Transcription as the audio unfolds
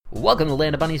Welcome to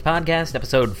Land of Bunnies Podcast,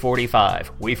 episode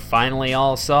 45. We finally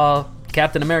all saw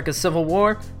Captain America's Civil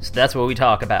War, so that's what we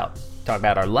talk about. Talk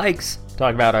about our likes,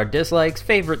 talk about our dislikes,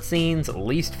 favorite scenes,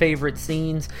 least favorite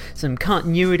scenes, some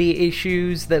continuity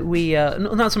issues that we,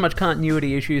 not so much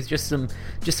continuity issues, just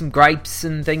some gripes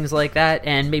and things like that,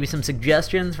 and maybe some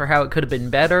suggestions for how it could have been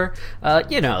better.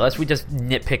 We just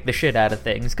nitpick the shit out of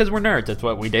things, because we're nerds, that's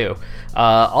what we do.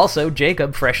 Also,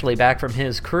 Jacob, freshly back from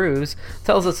his cruise,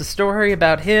 tells us a story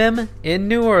about him in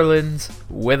New Orleans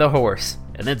with a horse,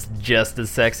 and it's just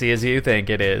as sexy as you think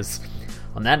it is.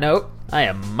 On that note, I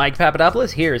am Mike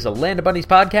Papadopoulos. Here's a Land of Bunnies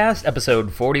podcast,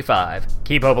 episode 45.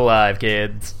 Keep hope alive,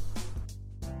 kids.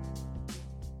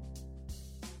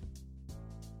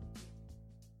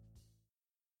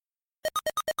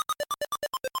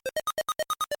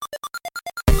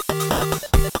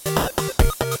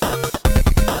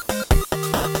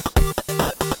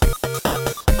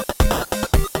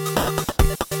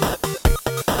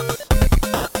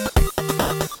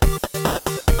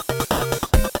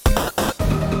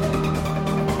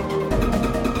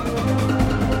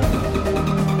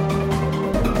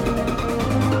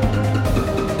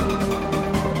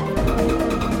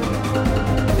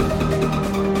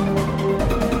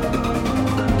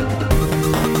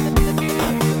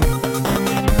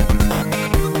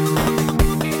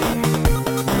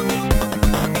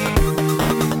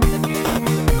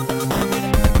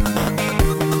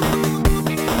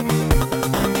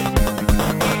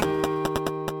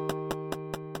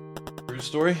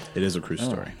 Story? It is a cruise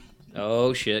story.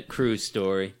 Oh shit, cruise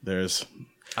story.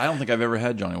 I don't think I've ever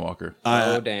had Johnny Walker.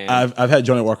 Damn. I've had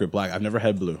Johnny Walker Black. I've never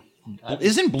had blue.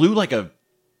 Isn't blue like a...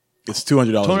 It's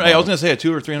 $200. I was going to say a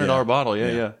 $200 or $300 bottle.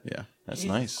 Yeah. That's Jesus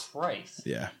nice. Christ.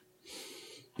 Yeah.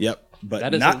 Yep. But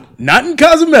That is not in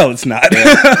Cozumel. It's not.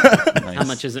 Nice. How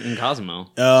much is it in Cosmo?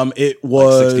 It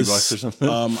was like $60 or something.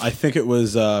 I think it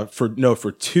was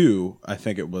for two. I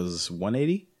think it was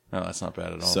 $180. No, that's not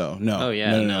bad at all. So no. Oh,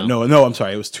 yeah, No. I'm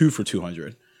sorry. It was 2 for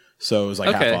 $200. So it was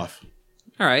like Okay. half off.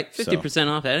 All right, 50%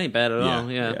 off. That ain't bad at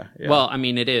all. Yeah. Well, I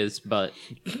mean, it is, but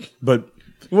But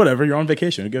whatever. You're on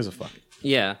vacation. Who gives a fuck?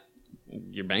 yeah,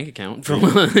 your bank account for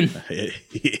one.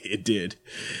 It did.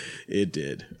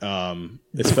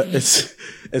 It's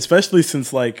especially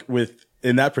since like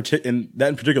in that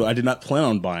in particular, I did not plan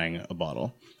on buying a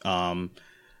bottle.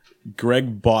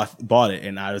 Greg bought it,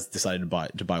 and I decided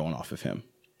to buy one off of him.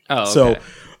 Oh, okay.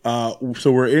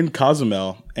 So we're in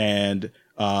Cozumel, and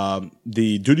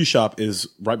the duty shop is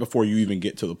right before you even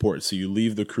get to the port. So you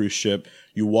leave the cruise ship,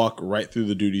 you walk right through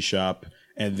the duty shop,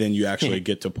 and then you actually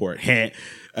get to port. And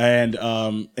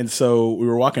so we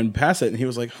were walking past it, and he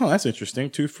was like, "Oh, that's interesting.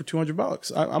 2 for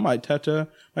 $200. I might have to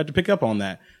pick up on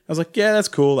that." I was like, "Yeah, that's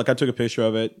cool." Like I took a picture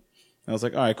of it. I was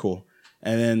like, "All right, cool."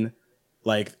 And then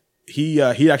like he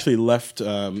actually left.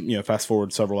 Fast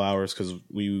forward several hours because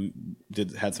we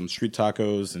had some street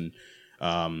tacos, and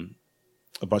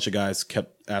a bunch of guys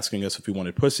kept asking us if we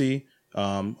wanted pussy.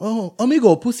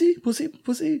 Amigo, pussy.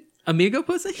 Amigo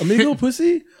pussy? Amigo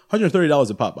pussy? $130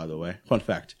 a pop, by the way. Fun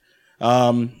fact.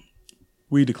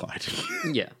 We declined.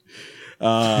 Yeah.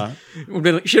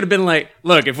 Should have been like,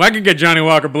 look, if I could get Johnny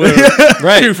Walker Blue,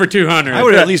 Right. 2 for $200. I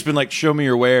would have at least been like, show me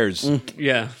your wares.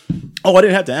 Yeah. Oh, I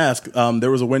didn't have to ask. There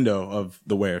was a window of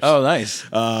the wares. Oh, nice.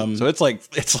 So it's like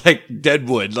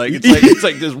Deadwood. Like it's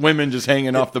like there's women just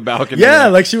hanging off the balcony. Yeah,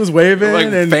 like she was waving Like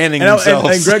and fanning and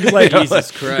themselves. Greg's like,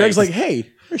 Jesus Christ. Greg's like,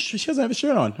 hey, she doesn't have a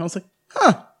shirt on. I was like,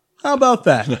 huh, how about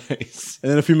that? Nice.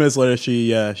 And then a few minutes later, she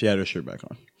had her shirt back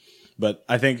on. But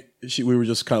I think we were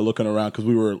just kind of looking around because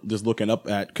we were just looking up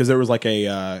at, because there was like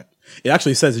it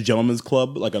actually says Gentleman's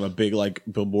Club, like on a big like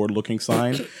billboard looking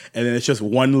sign. And then it's just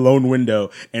one lone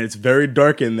window and it's very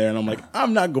dark in there. And I'm like,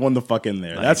 I'm not going the fuck in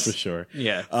there. Nice. That's for sure.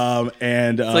 Yeah.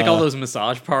 And It's like all those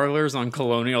massage parlors on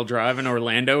Colonial Drive in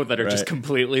Orlando that are just Right.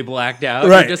 completely blacked out.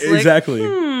 Right, You're just like, exactly.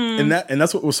 And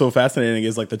that's what was so fascinating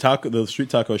is like the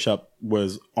street taco shop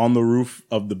was on the roof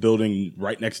of the building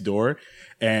right next door.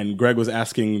 And Greg was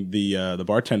asking the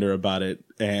bartender about it,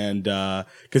 and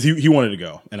because he wanted to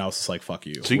go, and I was just like, "Fuck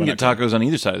you." So you can get tacos on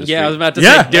either side of the street. Yeah, I was about to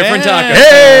Yeah. say different Yeah. taco.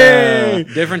 Hey!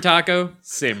 Different taco,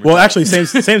 same. Well, actually,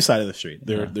 same side of the street.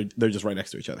 They're just right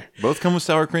next to each other. Both come with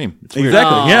sour cream. It's weird.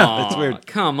 Exactly. Aw, Yeah. It's weird.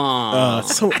 Come on.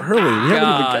 It's so early. We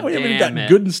haven't even damn gotten it.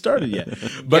 good and started yet.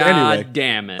 But God anyway,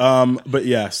 damn it. but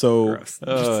yeah. So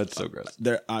Oh, it's so gross.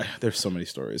 there's so many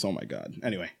stories. Oh my god.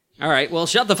 Anyway. All right, well,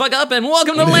 shut the fuck up and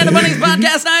welcome to the Land of Bunnies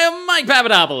podcast. I am Mike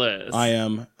Papadopoulos. I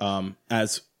am,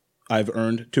 as I've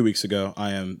earned 2 weeks ago,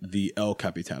 I am the El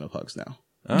Capitan of Hugs now.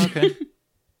 Okay.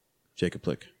 Jacob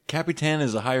Plick. Capitan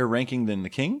is a higher ranking than the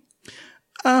king?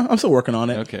 I'm still working on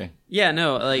it. Okay. Yeah,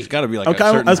 no, like It's got to be like Okay,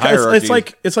 a certain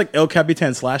hierarchy. it's like El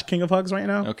Capitan / King of Hugs right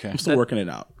now. Okay. I'm still working it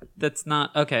out. that's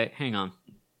not okay. Hang on,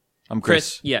 I'm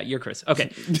Chris. Yeah, you're Chris.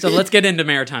 Okay, so let's get into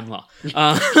maritime law.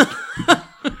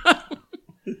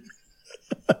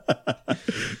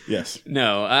 Yes.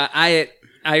 No, I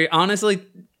honestly,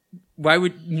 why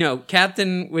would no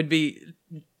captain would be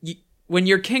when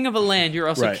you're king of a land, you're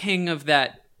also Right. king of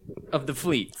the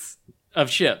fleets of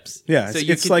ships. Yeah, so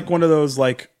it's like one of those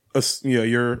like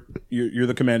you're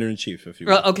the commander in chief if you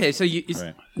will. well, okay, so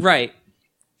right.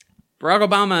 Barack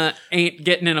Obama ain't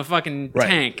getting in a fucking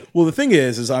tank. Well, the thing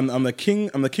is I'm the king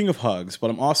of hugs, but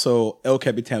I'm also El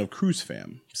Capitan of Cruise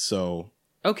Fam. So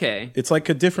Okay, it's like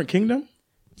a different kingdom,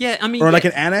 yeah, I mean, or like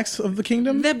an annex of the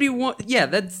kingdom. that'd be one. Yeah,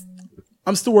 that's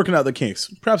I'm still working out the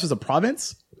kinks. Perhaps it's a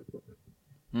province.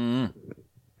 Everything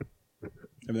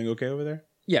okay over there?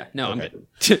 yeah. No, Okay. I'm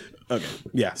good. Okay.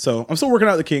 Yeah. So I'm still working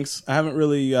out the kinks. I haven't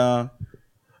really. I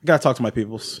gotta talk to my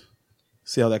peoples,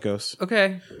 see how that goes.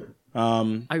 Okay.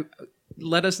 I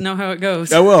let us know how it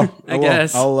goes. I will. I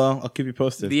guess. I'll keep you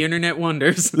posted. The internet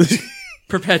wonders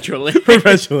perpetually.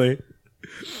 Perpetually.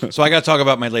 So I got to talk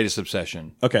about my latest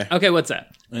obsession. Okay. Okay, what's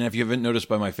that? And if you haven't noticed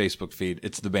by my Facebook feed,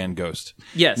 it's the band Ghost.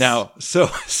 Yes. Now, so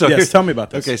Yes. Tell me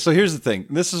about this. Okay, so here's the thing.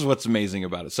 This is what's amazing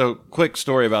about it. So, quick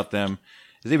story about them.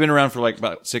 They've been around for like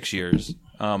about 6 years.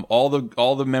 All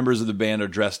the members of the band are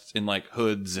dressed in like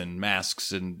hoods and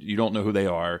masks, and you don't know who they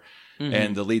are. Mm-hmm.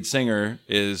 And the lead singer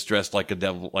is dressed like a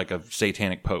devil, like a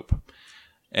satanic pope.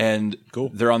 And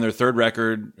they're on their third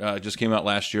record. Just came out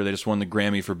last year. They just won the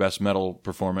Grammy for best metal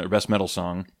performance or best metal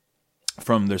song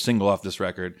from their single off this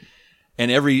record.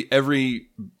 And every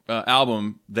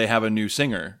album they have a new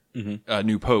singer, a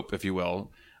new pope, if you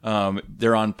will.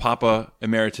 They're on Papa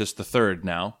Emeritus III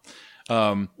now.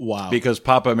 Wow. Because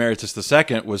Papa Emeritus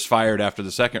II was fired after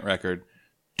the second record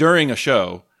during a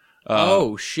show.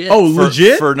 Oh shit! Oh,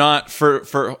 legit? For not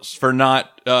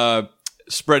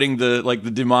spreading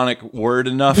the demonic word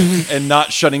enough and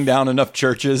not shutting down enough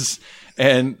churches.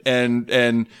 And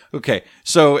okay,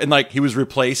 so like he was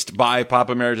replaced by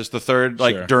Papa Emeritus III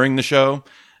like during the show,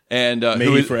 and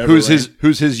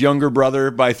who's his younger brother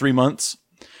by 3 months.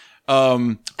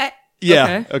 Okay.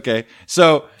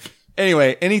 So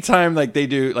anyway, anytime like they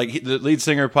do like the lead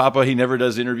singer Papa, he never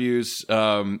does interviews.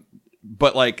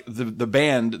 But like the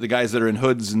band, the guys that are in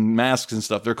hoods and masks and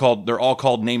stuff, they're all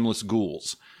called nameless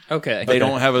ghouls. Okay. They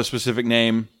don't have a specific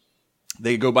name.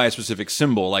 They go by a specific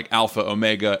symbol, like Alpha,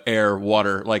 Omega, Air,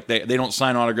 Water. Like they don't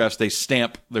sign autographs; they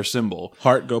stamp their symbol.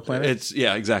 Heart, go planet.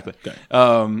 Exactly. Okay.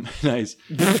 Nice.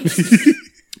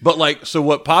 But like, so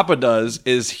what Papa does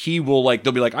is he will like,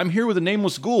 they'll be like, I'm here with a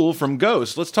nameless ghoul from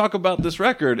Ghost. Let's talk about this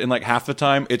record. And like half the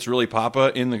time, it's really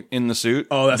Papa in the suit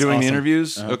that's doing awesome. the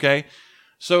interviews. Okay,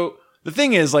 so the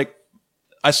thing is, like,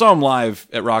 I saw them live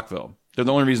at Rockville. They're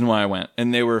the only reason why I went,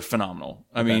 and they were phenomenal.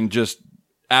 I mean, just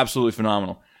absolutely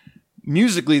phenomenal.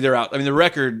 Musically, they're out. I mean, the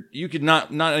record, you could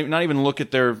not even look at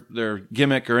their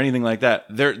gimmick or anything like that.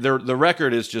 The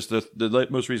record is just the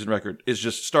most recent record is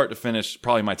just start to finish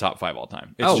probably my top 5 all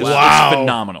time. It's it's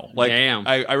phenomenal. Like, damn.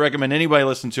 I recommend anybody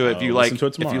listen to it if you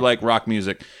like rock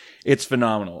music. It's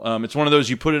phenomenal. It's one of those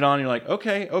you put it on, and you're like,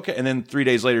 okay, and then 3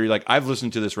 days later, you're like, I've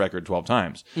listened to this record 12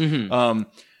 times. Mm-hmm.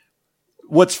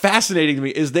 What's fascinating to me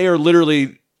is they are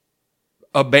literally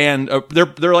a band.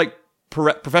 They're like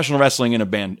professional wrestling in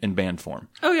band form.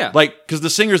 Oh yeah, like because the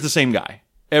singer's the same guy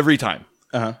every time.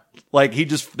 Like they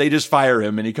just fire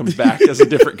him and he comes back as a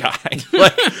different guy.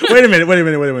 Like, wait a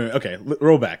minute. Okay,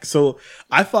 roll back. So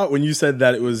I thought when you said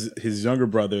that it was his younger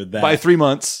brother that by 3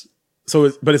 months. So,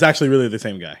 but it's actually really the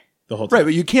same guy the whole time, right?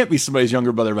 But you can't be somebody's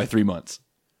younger brother by 3 months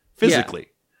physically. Yeah.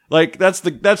 Like that's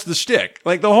the shtick.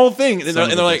 Like the whole thing, and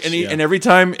they're like, and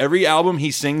every album he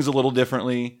sings a little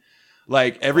differently.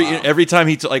 Like every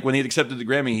time like when he accepted the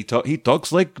Grammy, he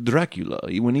talks like Dracula.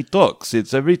 When he talks,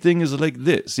 everything is like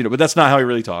this, But that's not how he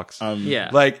really talks.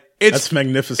 Like that's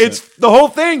magnificent. It's the whole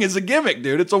thing is a gimmick,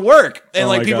 dude. It's a work, and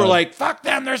like people are like, "Fuck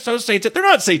them, they're so satanic." They're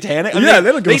not satanic. I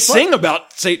mean, they sing about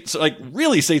like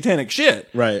really satanic shit,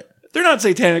 right? They're not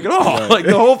satanic at all. Right. Like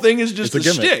the whole thing is just a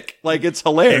shtick. Like it's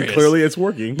hilarious. And clearly, it's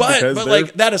working. But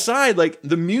like that aside, like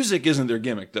the music isn't their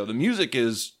gimmick though. The music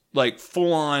is like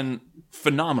full on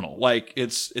phenomenal. Like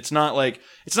it's not like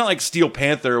Steel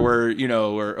Panther where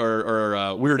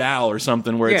or Weird Al or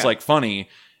something where it's like funny.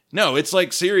 No, it's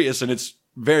like serious and it's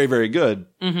very very good.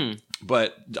 Mm-hmm.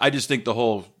 But I just think the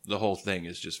whole thing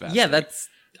is just fascinating. Yeah, that's.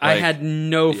 Like, I had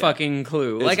no fucking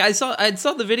clue. Like I saw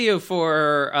the video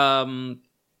for.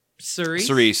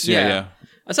 Cerise, yeah.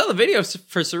 I saw the video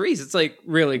for Cerise. It's like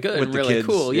really good With and the really kids,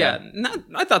 cool. yeah.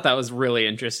 I thought that was really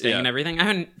interesting Yeah. and everything. I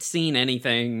haven't seen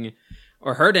anything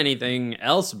or heard anything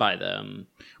else by them.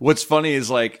 What's funny is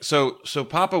like so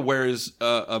Papa wears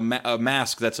a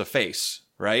mask that's a face,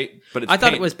 right? But it's I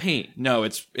thought paint. it was paint. No,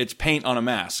 it's paint on a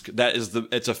mask.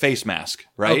 It's a face mask,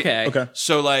 right? Okay.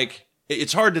 So like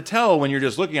it's hard to tell when you're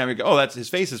just looking at him. You go, oh, that's his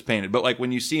face is painted. But like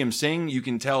when you see him sing, you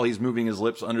can tell he's moving his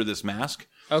lips under this mask.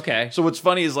 Okay. So what's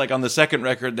funny is like on the second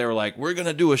record, they were like, "We're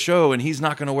gonna do a show, and he's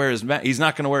not gonna wear his mask. He's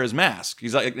not gonna wear his mask.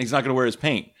 He's not gonna wear his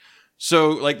paint."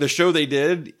 So like the show they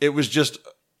did, it was just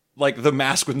like the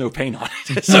mask with no paint on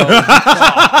it. So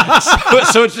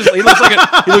it's just he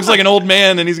looks like an old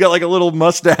man, and he's got like a little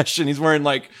mustache, and he's wearing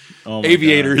like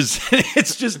aviators.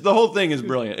 It's just the whole thing is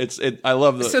brilliant. I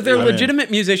love the. So they're Yeah.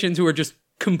 legitimate musicians who are just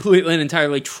completely and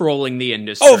entirely trolling the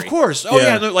industry. Oh, of course. Oh,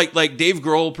 Yeah. yeah. Like Dave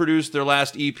Grohl produced their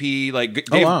last EP. Like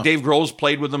wow. Dave Grohl's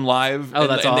played with them live. Oh,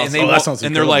 that's awesome. they Oh, that sounds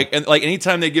and they're incredible. like, and like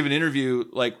anytime they give an interview,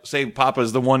 like say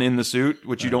Papa's the one in the suit,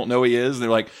 which you don't know he is.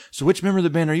 They're like, so which member of the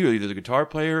band are you? Either the guitar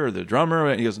player or the drummer?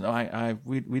 And he goes, no,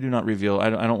 we do not reveal. I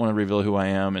don't want to reveal who I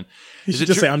am. And You should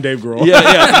just say I'm Dave Grohl. yeah,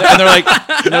 yeah. And they're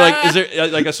like, is there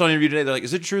like I saw an interview today? They're like,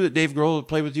 is it true that Dave Grohl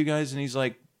played with you guys? And he's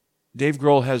like, Dave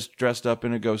Grohl has dressed up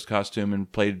in a ghost costume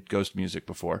and played ghost music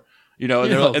before. You know,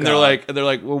 and they're like,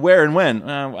 well, where and when?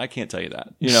 I can't tell you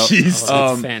that. You know, Jesus. Oh,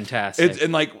 that's fantastic.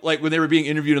 and like when they were being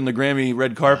interviewed on the Grammy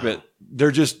red carpet,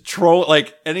 they're just troll.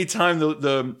 Like anytime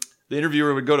the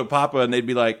interviewer would go to Papa and they'd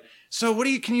be like, so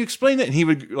can you explain that? And he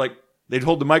would like, they'd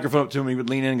hold the microphone up to him. And he would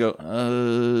lean in and go,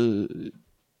 and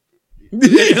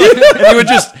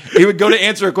he would go to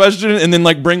answer a question and then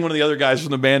like bring one of the other guys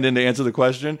from the band in to answer the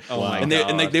question. Oh my and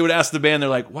God. they would ask the band, they're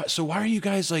like, what? So why are you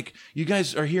guys like, you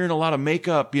guys are hearing a lot of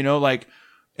makeup, you know, like,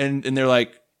 and they're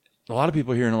like, a lot of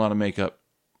people are hearing a lot of makeup.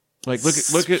 Like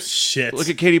look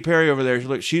at Katy Perry over there.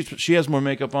 Look, she has more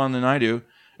makeup on than I do.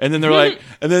 And then they're like,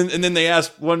 and then they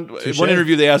asked one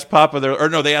interview, they asked Papa,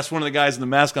 they asked one of the guys in the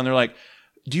mask on. They're like,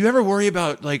 do you ever worry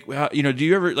about like, how, you know, do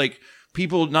you ever like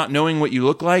people not knowing what you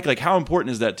look like? Like, how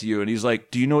important is that to you? And he's like,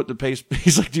 do you know what the bass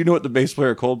player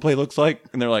of Coldplay looks like?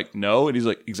 And they're like, no. And he's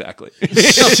like, exactly.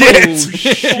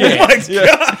 Shit. Oh my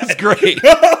God. It's great.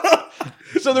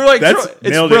 So they're like, it's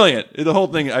nailed it. brilliant. The whole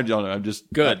thing, I don't know. I'm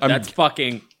just Good. That's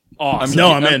fucking awesome.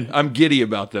 I'm in. I'm giddy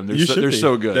about them. They're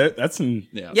so good.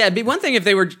 Yeah, it'd be one thing if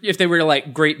they were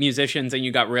like great musicians and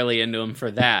you got really into them for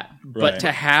that. But Right.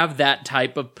 to have that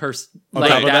type of person, On like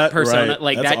top of that that, persona, right.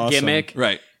 like That's that awesome. gimmick,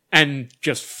 Right. and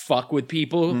just fuck with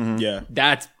people. Yeah.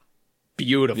 That's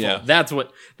beautiful. Yeah. That's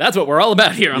what we're all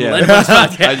about here on the Yeah.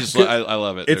 Letterboxd Podcast. I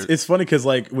love it. It's funny because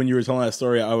like when you were telling that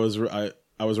story, I was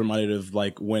reminded of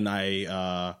like when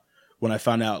I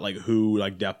found out like who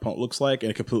like Daft Punk looks like, and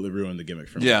it completely ruined the gimmick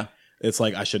for me. Yeah. It's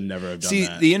like I should never have done See,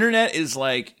 that. the internet is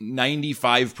like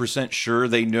 95% sure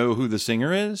they know who the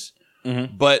singer is,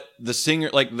 Mm-hmm. but the singer,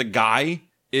 like the guy,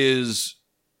 is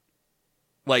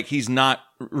like he's not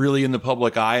really in the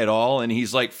public eye at all, and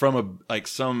he's like from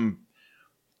some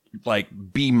like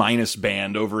B-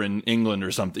 band over in England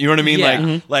or something. You know what I mean?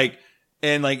 Yeah. Like.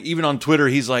 And like even on Twitter,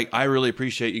 he's like, "I really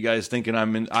appreciate you guys thinking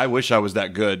I wish I was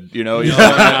that good, you know."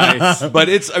 Nice. But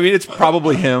it's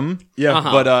probably him. Yeah.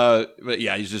 Uh-huh. But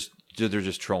yeah, they're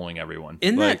just trolling everyone.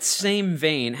 In Like, that same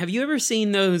vein, have you ever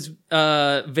seen those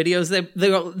videos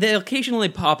that they occasionally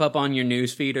pop up on your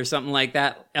newsfeed or something like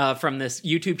that from this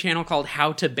YouTube channel called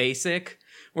How to Basic,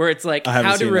 where it's like I haven't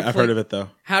how to seen it. I've heard of it though.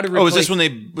 How to replace, is this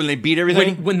when they beat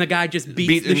everything? when the guy just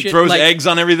beats the and shit, throws like, eggs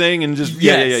on everything and just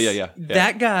yes, yeah.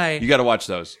 That guy, You got to watch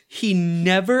those. he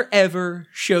never ever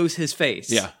shows his face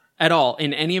Yeah. at all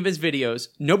in any of his videos.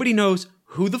 Nobody knows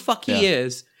who the fuck he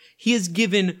is. He has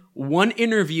given one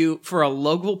interview for a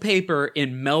local paper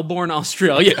in Melbourne,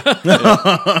 Australia.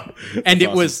 And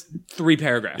it was 3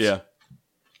 paragraphs. Yeah.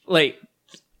 Like,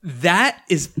 that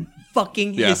is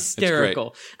fucking Yeah, it's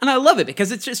hysterical. And I love it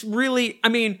because it's just really, I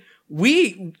mean,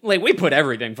 we put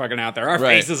everything fucking out there. Our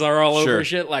Right. faces are all over Sure.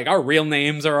 shit. Like, our real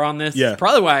names are on this. Yeah. It's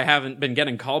probably why I haven't been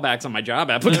getting callbacks on my job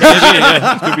application.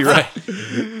 Yeah, could be right.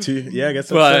 Yeah, I guess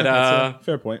that's, But, that's a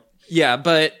fair point. Yeah,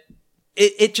 but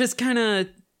it just kind of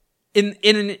in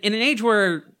an age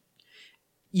where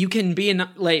you can be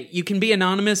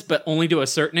anonymous, but only to a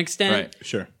certain extent, Right.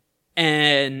 Sure.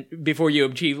 and before you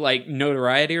achieve like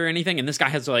notoriety or anything. And this guy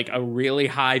has like a really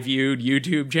high viewed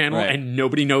YouTube channel, Right. and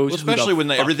nobody knows. Well, who the especially when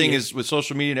fuck everything he is with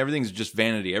social media and everything's just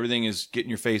vanity. Everything is getting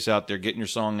your face out there, getting your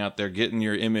song out there, getting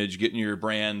your image, getting your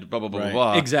brand, blah blah blah Right.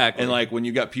 blah blah. Exactly. And like when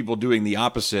you got people doing the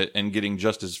opposite and getting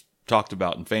just as talked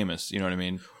about and famous, you know what I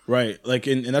mean? Right. Like,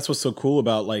 and that's what's so cool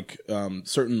about like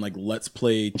certain like Let's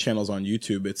Play channels on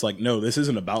YouTube. It's like, no, this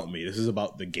isn't about me. This is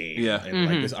about the game. Yeah. And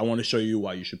like this, I want to show you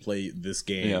why you should play this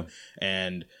game. Yeah.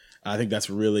 And I think that's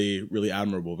really, really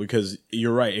admirable because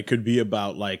you're right. It could be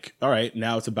about like, all right,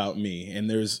 now it's about me. And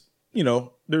there's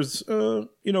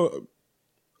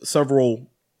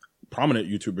several prominent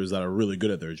YouTubers that are really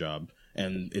good at their job,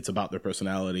 and it's about their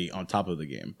personality on top of the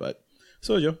game. But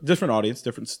so different audience,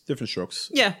 different strokes.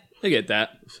 Yeah, I get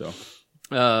that. So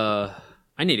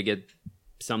I need to get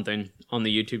something on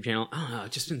the YouTube channel. I don't know.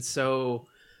 It's just been so.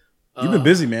 You've been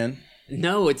busy, man.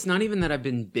 No, it's not even that I've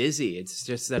been busy. It's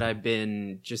just that I've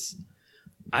been just.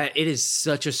 It is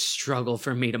such a struggle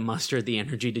for me to muster the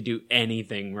energy to do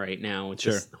anything right now with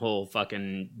this whole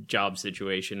fucking job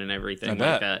situation and everything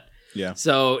like that. Yeah.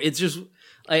 So it's just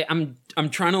like I'm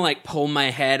trying to like pull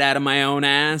my head out of my own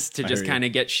ass to just kind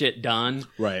of get shit done.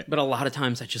 Right. But a lot of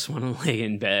times I just want to lay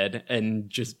in bed and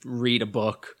just read a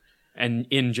book and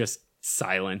in just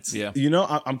silence. Yeah. You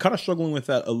know, I'm kind of struggling with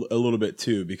that a little bit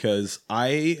too because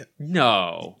the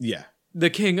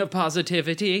king of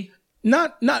positivity.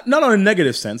 Not on a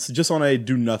negative sense, just on a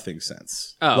do nothing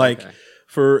sense. Oh, like okay.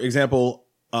 for example,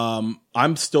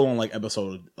 I'm still on like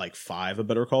episode like 5 of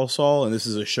Better Call Saul, and this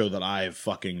is a show that I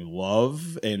fucking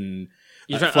love. And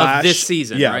Flash, this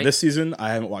season, right? This season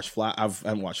I haven't watched Flash. I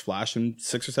haven't watched Flash in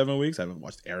 6 or 7 weeks. I haven't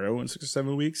watched Arrow in 6 or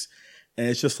 7 weeks, and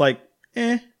it's just like,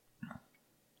 I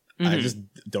just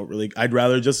don't really. I'd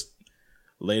rather just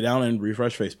lay down and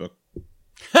refresh Facebook.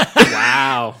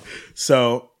 Wow.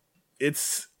 So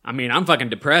it's. I mean, I'm fucking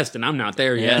depressed, and I'm not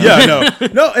there yet. Yeah, no,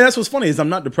 and that's what's funny is I'm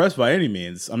not depressed by any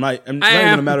means. I'm not even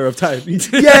a matter of time.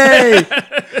 Yay!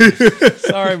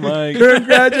 Sorry, Mike.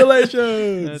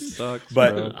 Congratulations. That sucks.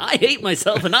 But bro. I hate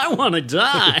myself, and I want to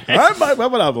die. I'm Mike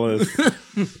Papadopoulos,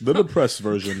 the depressed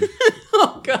version.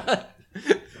 Oh God.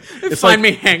 It's Find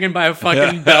like, me hanging by a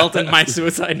fucking belt, and my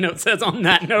suicide note says, "On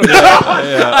that note,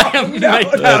 I am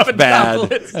Mike That's bad.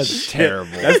 Papadopoulos." That's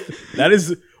terrible. that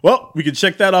is. Well, we can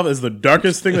check that off as the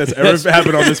darkest thing that's ever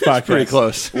happened on this podcast. Pretty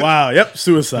close. Wow. Yep.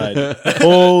 Suicide.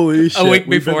 Holy shit. A week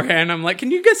beforehand, I'm like, "Can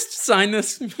you guys sign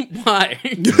this? Why?"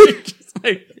 Just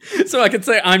like, so I could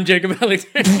say I'm Jacob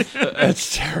Alexander.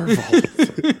 That's terrible.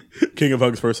 King of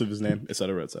Hugs, first of his name,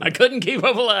 etc., etc. I couldn't keep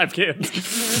up alive,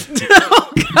 kids.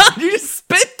 Oh God! You just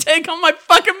spit take on my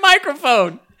fucking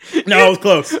microphone. No, I was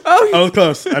close. I was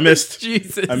close. I missed.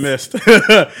 Jesus. I missed.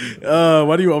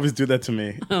 Why do you always do that to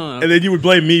me? And then you would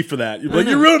blame me for that. You'd be like,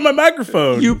 you ruined my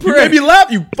microphone. You made me laugh,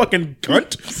 you fucking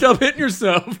cunt. Stop hitting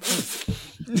yourself.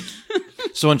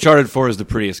 So Uncharted 4 is the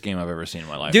prettiest game I've ever seen in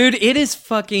my life. Dude, it is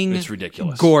fucking It's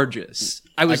ridiculous. gorgeous.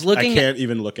 I can't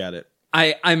even look at it.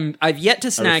 I've yet to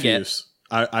snag it.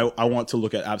 I want to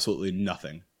look at absolutely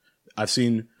nothing. I've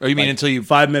seen. Oh, you mean until you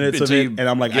 5 minutes of it, and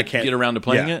I'm like, I can't get around to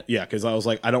playing it. Yeah, because I was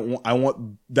like, I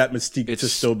want that mystique to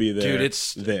still be there. Dude,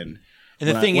 it's then. And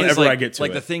the thing is, whenever like, I get to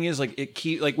like it. the thing is, like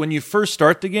it like when you first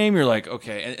start the game, you're like,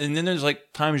 okay, and then there's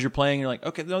like times you're playing, you're like,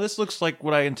 okay, no, this looks like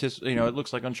what I anticipate. You know, it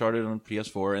looks like Uncharted on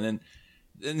PS4, and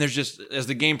then there's just as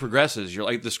the game progresses, you're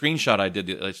like the screenshot I did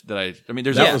I mean,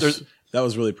 that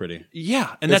was really pretty.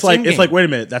 Yeah, and It's that's like in-game. it's like wait a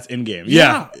minute, that's in game.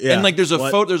 Yeah. Yeah, And like there's a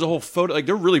whole photo. Like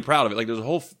they're really proud of it. Like there's a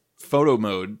whole photo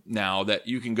mode now that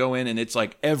you can go in, and it's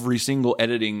like every single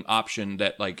editing option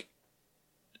that like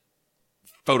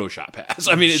Photoshop has.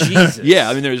 I mean, yeah.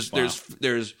 I mean, there's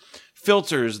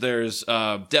filters. There's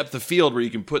depth of field where you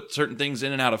can put certain things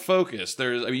in and out of focus.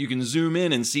 You can zoom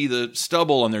in and see the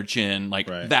stubble on their chin like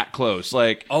that close.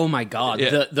 Like, oh my God,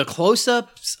 yeah. the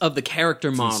close-ups of the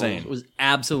character models insane. was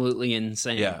absolutely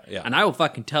insane. Yeah. And I will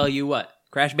fucking tell you what,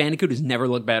 Crash Bandicoot has never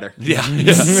looked better. Yeah.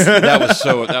 that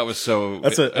was so.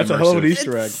 That's a hell of an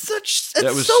Easter egg.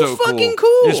 That was so fucking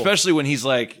cool. And especially when he's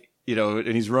like, you know,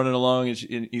 and he's running along,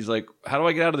 and he's like, "How do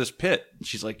I get out of this pit?"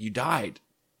 She's like, "You died."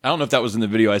 I don't know if that was in the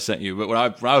video I sent you, but when I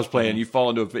was playing, you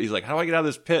fall into a pit. He's like, "How do I get out of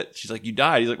this pit?" She's like, "You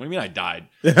died." He's like, "What do you mean I died?"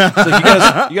 She's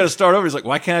like, you got to start over. He's like,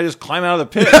 "Why can't I just climb out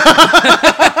of the pit?"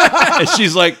 And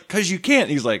she's like, "'Cause you can't."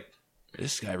 And he's like,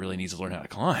 "This guy really needs to learn how to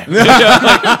climb."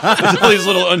 There's all these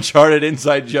little Uncharted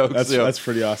inside jokes. That's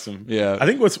pretty awesome. Yeah, I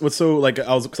think what's so like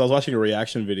I was watching a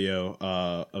reaction video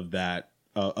of that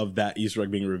Easter egg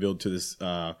being revealed to this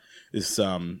guy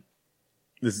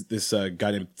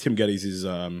named Tim Geddes. He's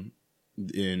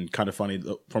in Kind of Funny,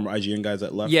 the former IGN guys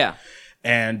that left. Yeah,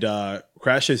 and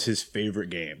Crash is his favorite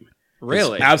game.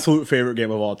 Really? His absolute favorite game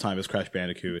of all time is Crash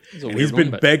Bandicoot. And he's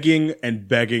been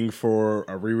begging for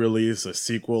a re-release, a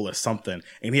sequel, or something.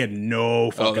 And he had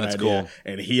no fucking idea. Cool.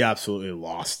 And he absolutely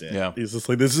lost it. Yeah. He's just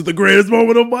like, this is the greatest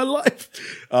moment of my life.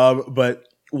 But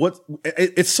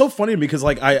it's so funny because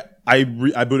like I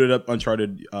booted up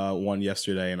Uncharted 1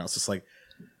 yesterday, and I was just like,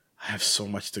 I have so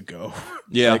much to go.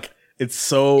 Yeah. Like it's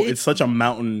such a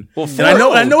mountain. Well, and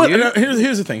I know.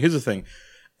 Here's the thing.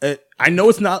 I know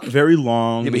it's not very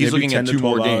long. Yeah, but he's maybe looking at 10 to 2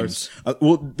 more 12 games. hours.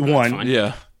 Well, one,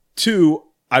 Yeah. 2.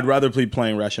 I'd rather be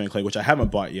playing Ratchet and Clank, which I haven't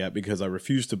bought yet because I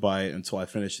refused to buy it until I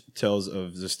finished Tales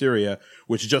of Zestiria,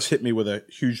 which just hit me with a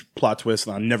huge plot twist,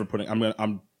 and I'm never putting.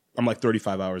 I'm like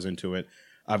 35 hours into it.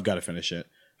 I've got to finish it.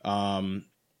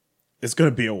 It's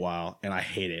gonna be a while, and I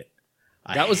hate it.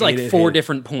 That was like 4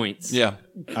 different points. Yeah.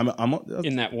 I'm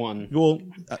in that one. Well,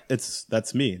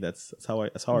 that's me. That's how I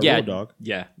roll, dog.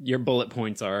 Yeah, your bullet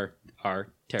points are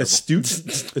terrible.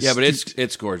 Astute. Yeah, but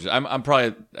it's gorgeous. I'm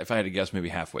probably, if I had to guess, maybe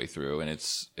halfway through, and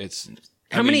it's.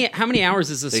 How many hours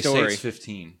is the they story? say it's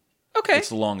 15. Okay, It's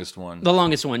the longest one. the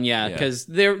longest one, yeah, because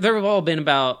there have all been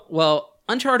about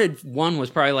Uncharted 1 was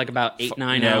probably like about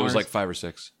 8-9 Yeah, hours. it was like 5 or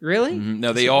 6. Really?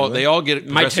 No, they all get. It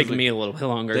might take me a little bit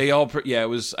longer. They all, it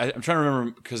was. I'm trying to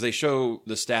remember because they show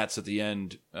the stats at the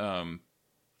end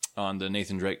on the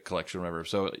Nathan Drake collection or whatever.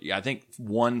 So yeah, I think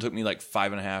 1 took me like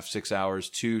 5.5, 6 hours.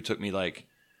 2 took me like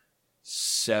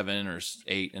 7 or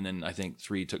 8, and then I think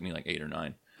 3 took me like 8 or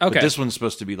 9. Okay. But this one's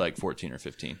supposed to be like 14 or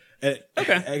 15. Okay.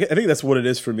 I think that's what it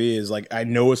is for me. Is like I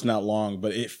know it's not long,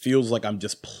 but it feels like I'm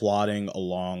just plodding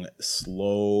along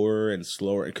slower and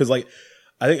slower. Because like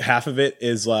I think half of it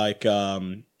is like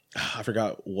I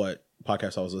forgot what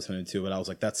podcast I was listening to, but I was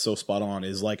like, that's so spot on.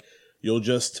 Is like you'll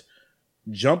just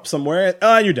jump somewhere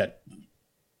and you're dead.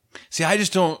 See, I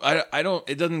just don't. I don't.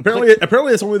 It doesn't.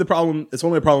 Apparently, it's only the problem. It's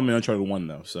only a problem in Uncharted 1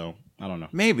 though. So I don't know.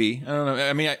 Maybe I don't know.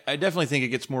 I mean, I definitely think it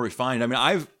gets more refined. I mean,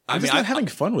 I'm having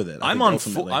fun with it. I'm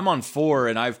on 4,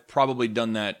 and I've probably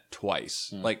done that twice,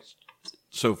 like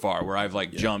so far, where I've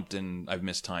like jumped and I've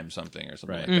mistimed something or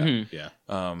something like that.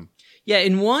 Yeah. Yeah,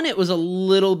 in 1 it was a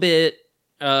little bit.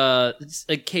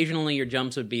 Occasionally your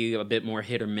jumps would be a bit more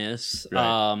hit or miss,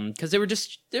 because they were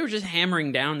just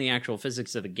hammering down the actual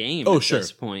physics of the game. At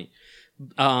this point.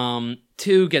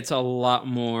 2 gets a lot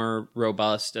more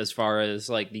robust as far as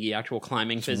like the actual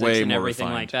climbing physics and everything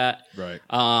like that. Right.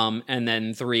 And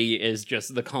then 3 is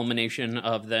just the culmination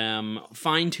of them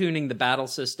fine tuning the battle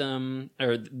system,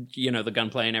 or the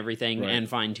gunplay and everything, and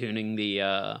fine tuning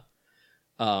the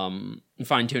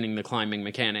climbing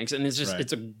mechanics, and it's just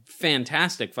it's a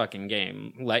fantastic fucking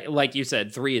game. Like you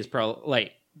said, 3 is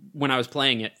like when I was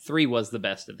playing it, 3 was the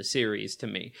best of the series to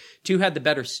me. 2 had the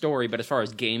better story, but as far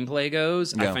as gameplay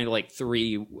goes, I find like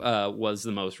 3 was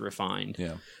the most refined.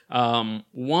 Yeah.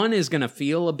 1 is gonna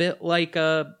feel a bit like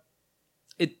aged.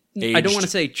 I don't want to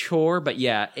say chore, but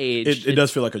yeah, aged. It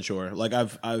does feel like a chore. Like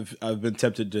I've been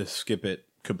tempted to skip it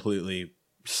completely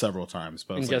several times,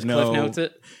 but and it's just like, cliff notes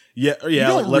it. Yeah. You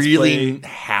don't really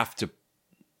have to.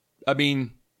 I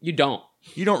mean, You don't,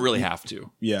 really have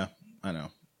to. Yeah, I know.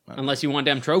 unless you want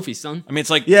damn trophies, son. I mean, it's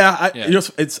like I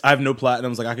have no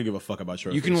platinums. Like I could give a fuck about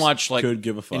trophies. you can watch like could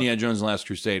give a fuck. Indiana Jones and the Last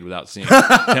Crusade without seeing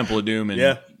Temple of Doom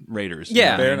and Raiders.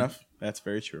 Yeah. Fair enough. That's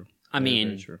very true. I mean,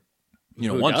 very true. You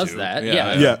don't who want does to. that?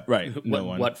 Yeah, right. No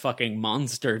one. What fucking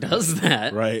monster does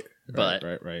that? Right. But-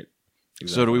 right.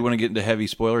 Exactly. So do we want to get into heavy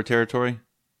spoiler territory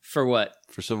For what?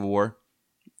 for Civil War?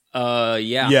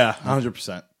 Yeah. Yeah,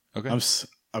 100%. Okay.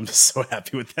 I'm so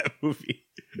happy with that movie.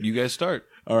 You guys start.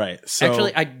 All right. So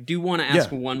Actually, I do want to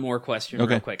ask one more question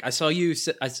Okay. real quick. I saw you.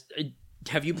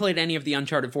 Have you played any of the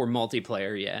Uncharted 4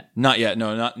 multiplayer yet? Not yet.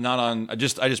 No, not on. I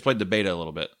just played the beta a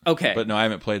little bit. Okay. But no, I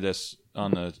haven't played this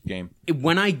on the game.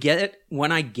 When I get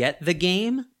the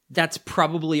game, that's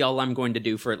probably all I'm going to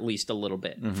do for at least a little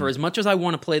bit. Mm-hmm. For as much as I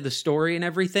want to play the story and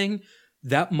everything,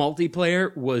 that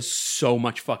multiplayer was so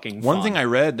much fucking fun. One thing I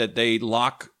read that they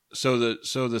lock. So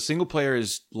the single player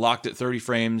is locked at 30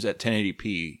 frames at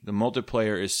 1080p. The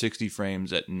multiplayer is 60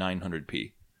 frames at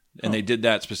 900p, and they did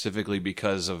that specifically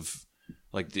because of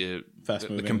like the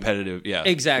competitive. Yeah,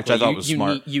 exactly. Which I thought was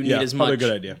smart. You need as much. A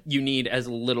good idea. You need as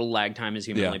little lag time as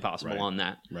humanly possible on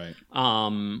that. Right.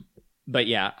 But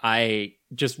yeah, I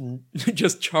just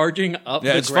charging up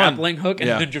the it's grappling fun. hook and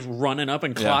then just running up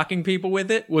and clocking people with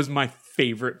it was my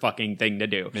favorite fucking thing to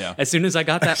do. Yeah. As soon as I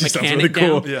got that mechanic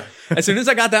down, as soon as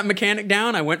I got that mechanic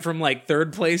down, I went from like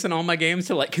 3rd place in all my games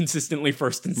to like consistently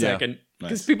 1st and 2nd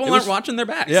because people aren't watching their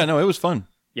backs. Yeah, no, it was fun.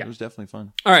 Yeah. It was definitely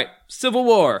fun. All right, Civil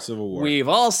War. Civil War. We've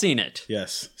all seen it.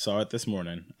 Yes, saw it this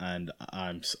morning, and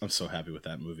I'm so happy with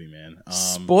that movie, man.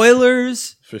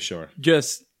 Spoilers. For sure.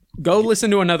 Just go listen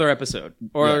to another episode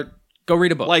or go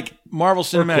read a book. Like Marvel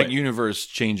Cinematic Universe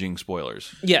changing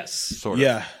spoilers. Yes. Sort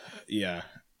of. Yeah.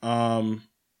 God,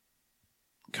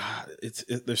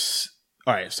 there's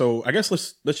All right, so I guess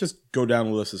let's just go down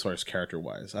the list as far as character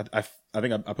wise. I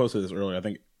think I posted this earlier. I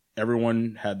think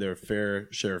everyone had their fair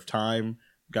share of time,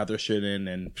 got their shit in,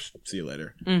 and see you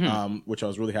later. Which I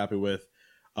was really happy with.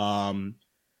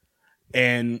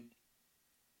 And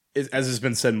as has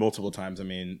been said multiple times, I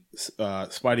mean,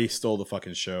 Spidey stole the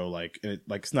fucking show. Like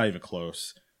it's not even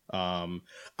close. I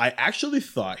actually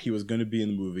thought he was going to be in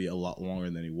the movie a lot longer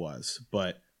than he was,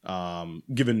 but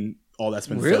given all that's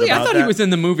been Really? said about I thought that, he was in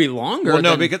the movie longer. Well,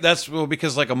 no, than-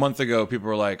 because like a month ago, people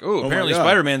were like, "Oh, my apparently God.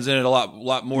 Spider-Man's in it a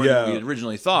lot more than we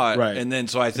originally thought." Right. And then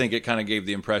so I think it kind of gave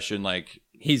the impression like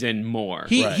he's in more.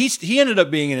 he ended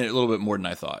up being in it a little bit more than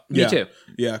I thought. Me too.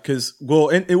 Yeah, because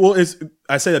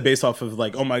I say that based off of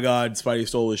like, oh my God, Spidey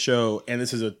stole the show, and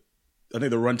this is I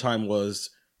think the runtime was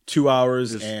 2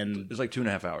 hours and It's like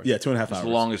 2.5 hours. yeah, 2.5 It's hours, the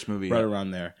longest movie right yet. around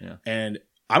there. Yeah. And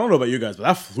I don't know about you guys, but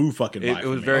that flew fucking by. It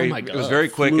was for me. very Oh my it was God. very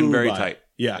quick Flew and very by. tight.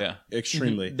 Yeah,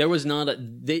 extremely. There was not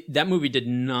that movie did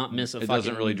not miss a It fucking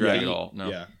doesn't really drag beat. at all. No.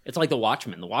 Yeah, It's like The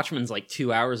Watchmen. The Watchmen's like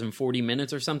 2 hours and 40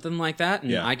 minutes or something like that.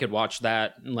 And Yeah. I could watch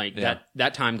that. Like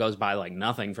that time goes by like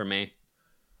nothing for me.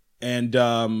 and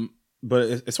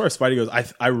but as far as Spidey goes,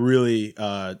 I really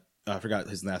I forgot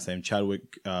his last name, Chadwick,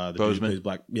 the dude who Boseman. plays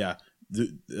Black. Yeah,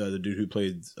 the dude who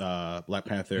played Black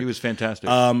Panther. He was fantastic.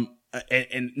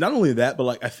 And not only that, but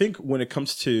like I think when it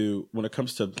comes to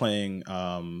playing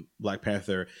Black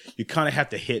Panther, you kind of have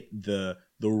to hit the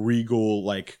regal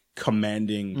like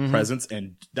commanding presence,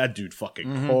 and that dude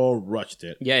fucking crushed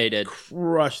it. Yeah, he did.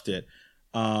 Crushed it.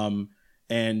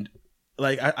 And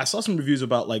like I saw some reviews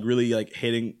about like really like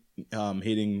hating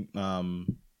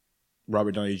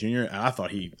Robert Downey Jr. and I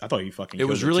thought he fucking. It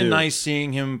was killed really too. nice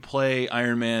seeing him play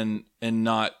Iron Man and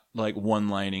not like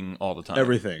one-lining all the time.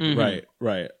 Everything.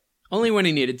 Right. Only when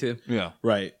he needed to. Yeah.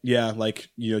 Right. Yeah. Like,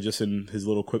 just in his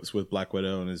little quips with Black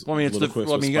Widow and his Well, I mean, little quips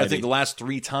with you got to Spidey. think the last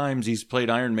 3 times he's played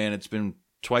Iron Man, it's been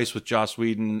twice with Joss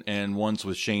Whedon and once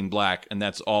with Shane Black, and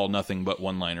that's all nothing but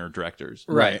one-liner directors.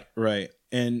 Right.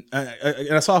 And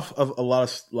I saw a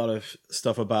lot of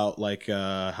stuff about like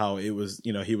how it was,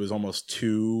 he was almost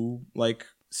too like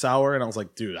sour, and I was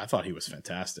like, dude, I thought he was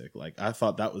fantastic. Like, I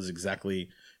thought that was exactly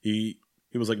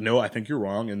he was like, no, I think you're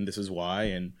wrong, and this is why.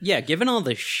 And Yeah, given all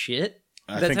the shit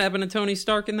that's happened to Tony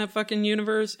Stark in that fucking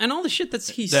universe, and all the shit that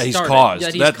he's caused.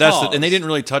 And they didn't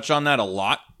really touch on that a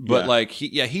lot, but like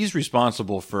he's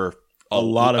responsible for a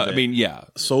lot of it. I mean, yeah,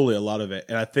 solely a lot of it.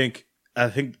 And I think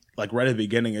like right at the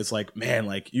beginning, it's like, man,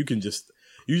 like you just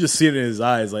see it in his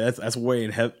eyes, like that's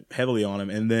weighing heavily on him.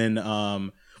 And then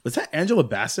was that Angela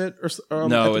Bassett or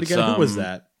no, at the it's beginning? Who was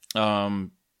that?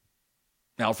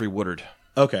 Alfred Woodard.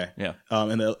 Okay, Yeah.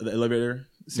 In the elevator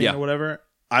scene or whatever.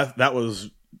 I thought that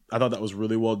was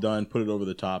really well done. Put it over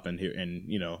the top, and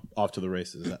off to the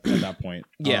races at that point.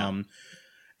 Yeah.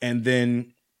 And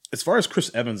then as far as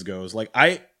Chris Evans goes, like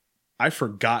I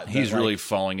forgot that, He's like, really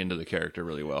falling into the character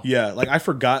really well. Yeah, like I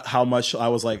forgot how much I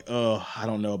was like, oh, I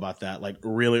don't know about that. Like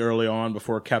really early on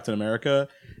before Captain America,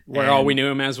 where all we knew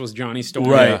him as was Johnny Storm.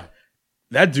 right? Yeah.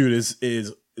 That dude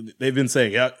is. They've been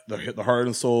saying, yeah, the heart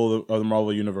and soul of the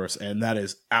Marvel universe, and that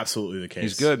is absolutely the case.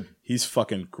 He's good. He's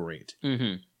fucking great.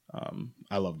 Mm-hmm.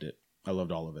 I loved it. I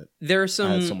loved all of it. There are I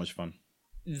had so much fun.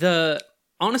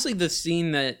 Honestly, the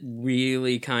scene that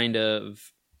really kind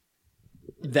of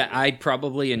that I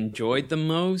probably enjoyed the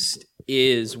most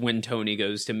is when Tony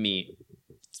goes to meet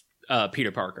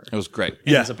Peter Parker It was great.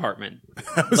 in his apartment.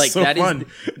 was so fun.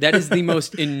 That is the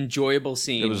most enjoyable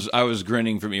scene. I was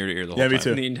grinning from ear to ear the whole Yeah, me time. too.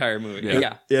 in the entire movie.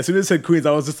 Yeah. Yeah, as soon as it said Queens,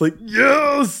 I was just like,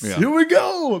 yes, Yeah. here we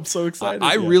go. I'm so excited.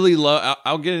 I really love.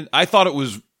 I'll get it. I thought it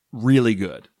was really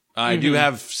good. I do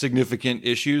have significant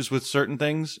issues with certain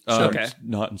things. Okay. It's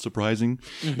not surprising.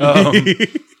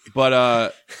 But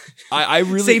I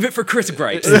really Save it for Chris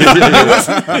Bright.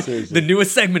 The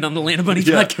newest segment on the Land of Bunny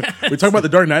podcast. We're talking about the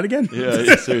Dark Knight again.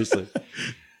 Yeah, seriously.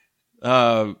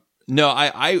 No,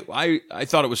 I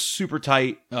thought it was super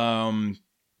tight.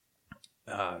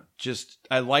 Just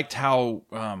I liked how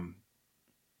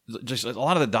just a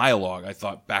lot of the dialogue I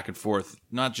thought back and forth,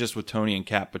 not just with Tony and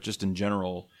Cap, but just in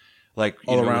general, like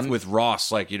All around? with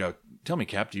Ross, like tell me,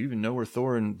 Cap, do you even know where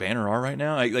Thor and Banner are right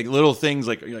now? Like little things,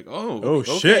 like you're like, oh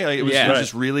okay. shit. Like, it was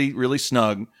just really really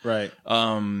snug. Right.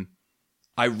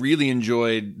 I really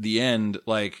enjoyed the end,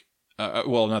 like,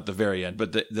 well, not the very end,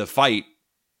 but the fight.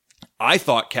 I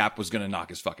thought Cap was going to knock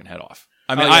his fucking head off.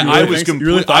 I mean, I was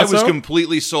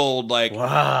completely sold. Like,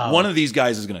 one of these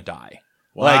guys is going to die.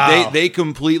 Wow. Like, they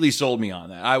completely sold me on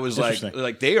that. I was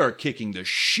like, they are kicking the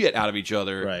shit out of each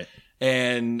other, Right.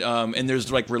 And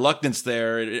there's like reluctance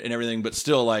there and everything, but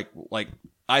still, like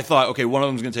I thought, okay, one of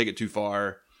them's going to take it too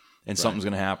far, and something's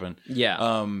going to happen.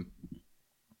 Yeah.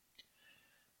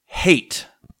 hate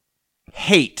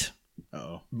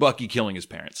Oh, Bucky killing his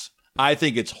parents. I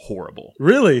think it's horrible.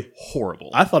 really? Horrible.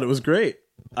 I thought it was great.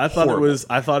 I thought Horrible. it was.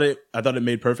 I thought it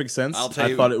made perfect sense. I'll tell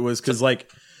you- I thought it was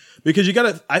because you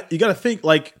gotta think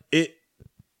like it.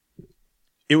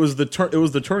 It was the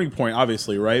turning point,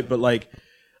 obviously, right? But like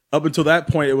up until that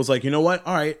point, it was like, you know what?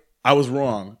 All right, I was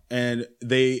wrong, and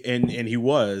he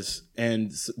was,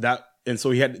 and so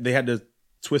they had to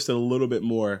twist it a little bit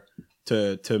more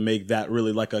to make that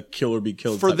really like a kill or be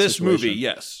killed For type this situation. movie,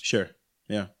 yes. Sure,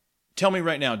 yeah. Tell me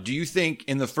right now, do you think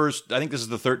in the first, I think this is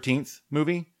the 13th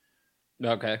movie,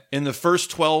 Okay. in the first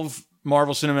 12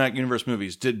 Marvel Cinematic Universe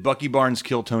movies, did Bucky Barnes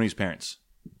kill Tony's parents?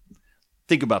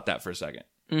 Think about that for a second.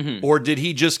 Mm-hmm. Or did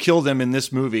he just kill them in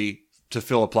this movie to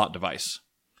fill a plot device?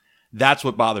 That's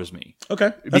what bothers me.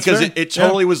 Okay, that's Because fair. it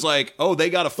totally was like, oh, they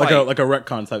got to fight. like a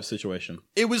retcon type situation.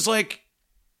 It was like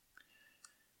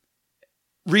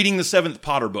reading the 7th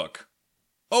Potter book.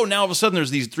 Oh, now all of a sudden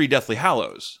there's these 3 Deathly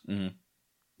Hallows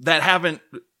that haven't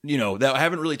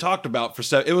really talked about for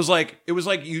it was like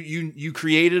you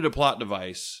created a plot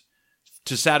device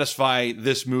to satisfy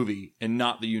this movie and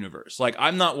not the universe. Like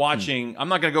I'm not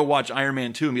going to go watch Iron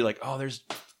Man 2 and be like, "Oh, there's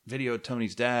video of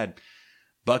Tony's dad.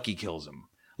 Bucky kills him."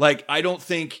 Like I don't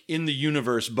think in the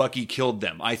universe Bucky killed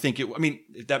them. I think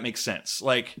if that makes sense.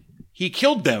 Like he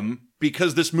killed them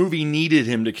because this movie needed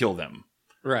him to kill them.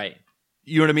 Right.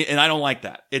 You know what I mean? And I don't like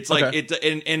that. It's like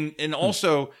Okay. and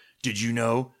also, did you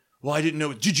know? Well, I didn't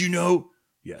know. Did you know?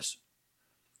 Yes.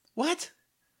 What?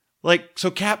 Like, so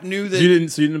Cap knew that.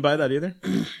 So you didn't buy that either.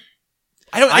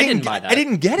 I didn't buy that. I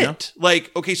didn't get No? it.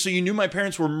 Like, okay, so you knew my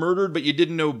parents were murdered, but you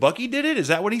didn't know Bucky did it? Is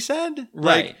that what he said?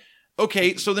 Right. Like,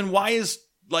 okay, so then why is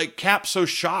like Cap so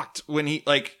shocked when he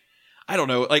like? I don't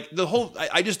know. Like the whole.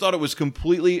 I just thought it was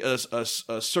completely a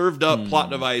served up plot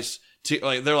device. To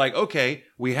like, they're like, okay,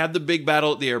 we had the big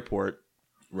battle at the airport.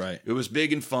 Right. It was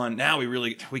big and fun. Now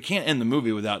we can't end the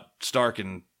movie without Stark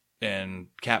and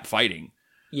Cap fighting.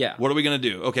 Yeah. What are we going to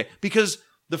do? Okay, because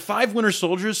the 5 Winter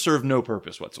Soldiers serve no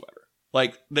purpose whatsoever.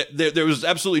 Like there was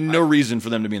absolutely no reason for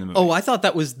them to be in the movie. Oh, I thought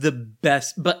that was the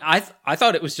best, but I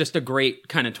thought it was just a great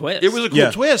kind of twist. It was a cool Yeah.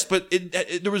 twist, but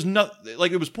there was not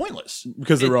like it was pointless.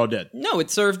 Because they were all dead. No, it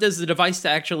served as the device to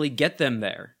actually get them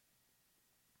there.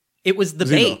 It was the Zemo,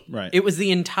 bait. right. It was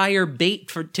the entire bait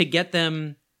to get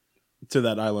them. To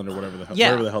that island or whatever the hell, Yeah.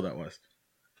 whatever the hell that was.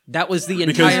 That was the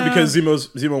entire. Because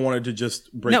Zemo wanted to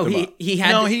just break no, them up. he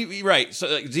had. No, to- he right. So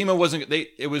like, Zemo wasn't.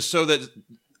 It was so that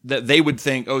they would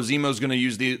think, oh, Zemo's going to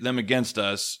use them against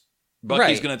us. Bucky's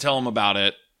Right. going to tell them about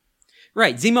it,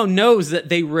 right. Zemo knows that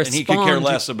they respond. and he could care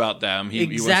less about them. He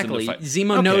Exactly. He wants them to fight.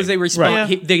 Zemo Okay. knows they respond.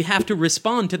 Right. They have to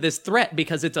respond to this threat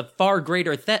because it's a far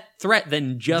greater threat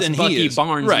than just Than he Bucky is.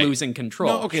 Barnes Right. losing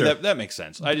control. No, okay, Sure. that makes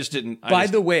sense. I just didn't. By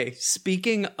the way,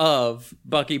 speaking of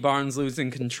Bucky Barnes losing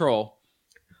control,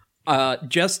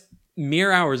 just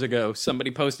mere hours ago,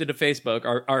 somebody posted to Facebook.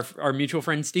 Our mutual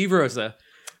friend Steve Rosa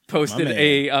posted My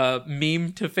a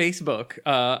meme to Facebook,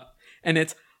 and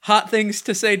it's hot things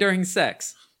to say during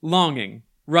sex: longing,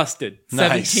 rusted,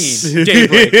 Nice. 17,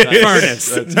 daybreak,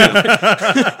 furnace.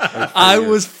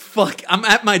 I'm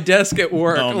at my desk at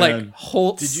work, Oh, like man.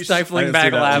 Holt Did you- stifling I didn't back see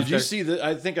that. laughter. Did you see that?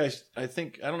 I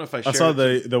think I don't know if I I shared saw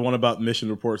it. the one about Mission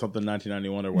Report something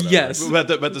 1991 or whatever. Yes. About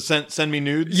the send me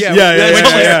nudes. Yeah, Yeah, yeah, when, yeah,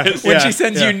 she, yeah, when yeah, she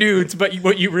sends yeah. you nudes, but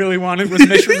what you really wanted was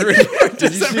Mission Report Did you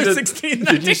see December the? 16,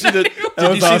 Did you see the?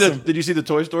 That was awesome. Did you see the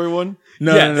Toy Story one?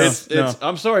 No, Yes. no, no. It's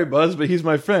I'm sorry, Buzz, but he's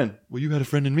my friend. Well, you had a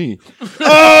friend in me.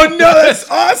 Oh no, that's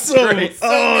awesome! Great.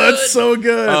 That's so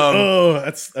good.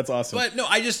 That's awesome. But no,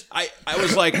 I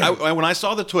was like, when I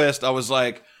saw the twist, I was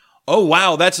like, oh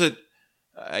wow, that's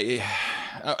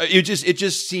it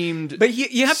just seemed. But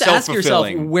you have to ask yourself,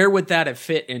 self-fulfilling. where would that have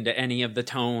fit into any of the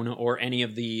tone or any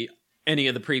of the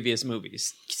previous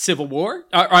movies? Civil War?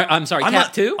 I'm sorry,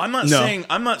 Cap 2? I'm not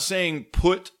No. saying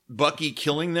put Bucky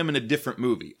killing them in a different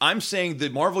movie. I'm saying the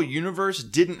Marvel Universe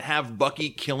didn't have Bucky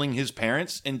killing his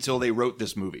parents until they wrote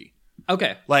this movie.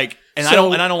 Okay. Like, and So-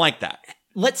 I don't like that.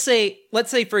 Let's say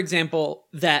for example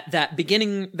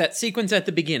that sequence at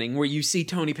the beginning where you see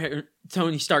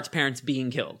Tony Stark's parents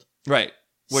being killed. Right.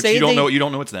 Which Say you don't they- know. You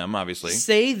don't know it's them, obviously.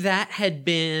 Say that had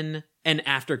been an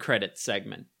after credits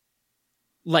segment.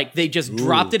 Like they just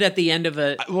dropped it at the end of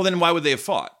a Well, then why would they have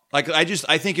fought? Like, I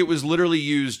think it was literally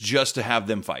used just to have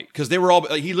them fight because they were all.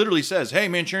 He literally says, "Hey,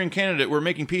 Manchurian Candidate, we're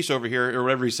making peace over here," or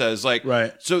whatever he says. Like,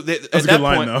 Right. So That's at a that good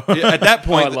line, point, though. at that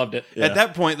point, I loved it. Yeah. At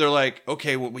that point, they're like,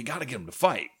 "Okay, well, we got to get them to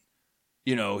fight."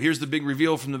 You know, here's the big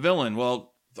reveal from the villain.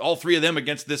 Well, all 3 of them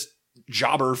against this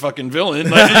jobber fucking villain.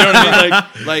 Like, you know what I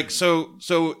mean? Like so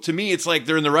to me, it's like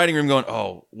they're in the writing room going,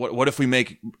 oh, what if we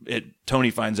make it?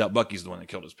 Tony finds out Bucky's the one that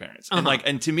killed his parents,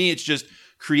 and to me, it's just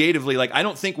creatively, like, I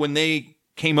don't think when they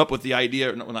came up with the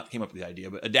idea, not came up with the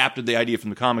idea, but adapted the idea from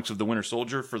the comics of the Winter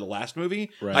Soldier for the last movie.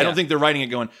 Right. I don't think they're writing it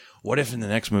going, what if in the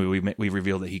next movie we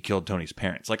reveal that he killed Tony's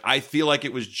parents? Like, I feel like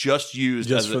it was just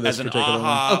used as an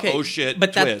aha, oh shit,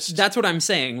 but twist. That's what I'm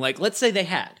saying. Like, let's say they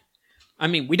had. I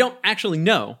mean, we don't actually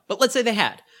know, but let's say they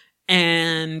had.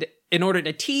 And in order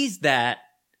to tease that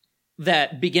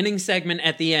beginning segment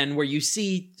at the end where you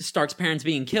see Stark's parents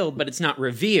being killed, but it's not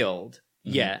revealed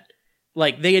yet.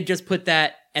 Like, they had just put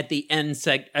that at the end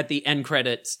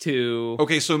credits to...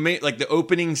 Okay, so like the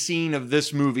opening scene of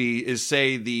this movie is,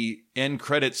 say, the end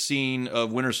credits scene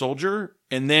of Winter Soldier,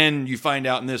 and then you find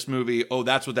out in this movie, oh,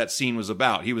 that's what that scene was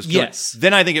about. He was killing. Yes.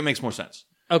 Then I think it makes more sense.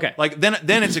 Okay. Like, then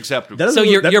it's acceptable. So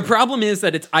your problem is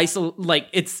that it's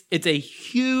it's a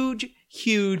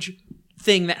huge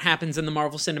thing that happens in the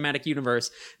Marvel Cinematic Universe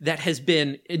that has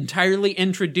been entirely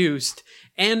introduced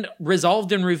and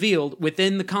resolved and revealed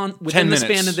within the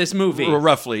span of this movie,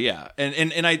 roughly, yeah,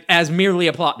 and I as merely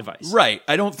a plot device, right?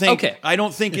 I don't think. Okay. I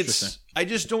don't think it's. I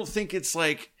just don't think it's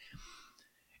like.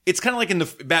 It's kind of like in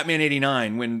the Batman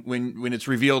 '89 when it's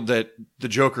revealed that the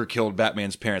Joker killed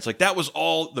Batman's parents. Like, that was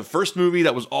all the first movie.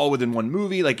 That was all within one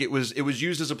movie. Like, it was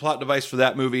used as a plot device for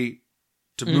that movie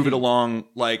to move it along.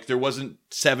 Like, there wasn't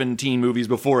 17 movies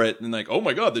before it, and like, oh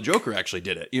my god, the Joker actually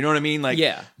did it. You know what I mean? Like,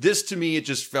 yeah. This to me, it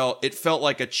felt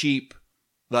like a cheap,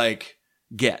 like,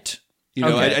 get. You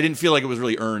know, okay. I didn't feel like it was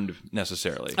really earned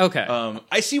necessarily. Okay.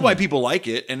 I see why people like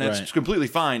it, and that's completely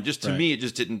fine. Just to me, it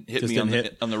just didn't hit me on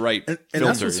the right filter. And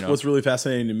that's what's really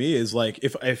fascinating to me is, like,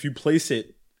 if you place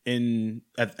it in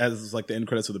as like the end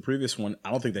credits of the previous one,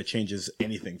 I don't think that changes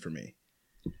anything for me.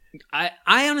 I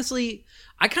honestly,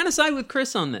 I kind of side with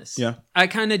Chris on this. Yeah, I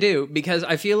kind of do, because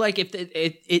I feel like if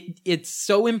it's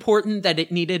so important that it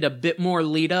needed a bit more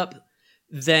lead up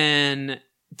than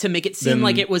to make it seem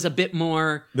like it was a bit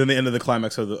more than the end of the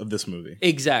climax of this movie.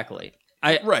 Exactly.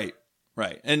 Right.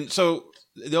 And so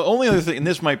the only other thing, and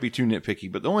this might be too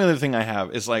nitpicky, but the only other thing I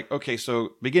have is, like, okay, so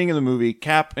beginning of the movie,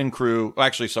 Cap and crew.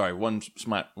 Actually, sorry, one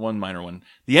minor one.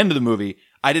 The end of the movie,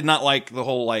 I did not like the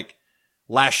whole, like,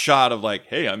 last shot of, like,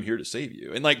 hey, I'm here to save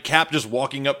you, and like Cap just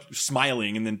walking up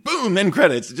smiling, and then boom, end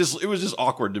credits. It was just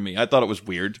awkward to me. I thought it was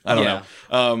weird. I don't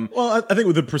know. Well, I think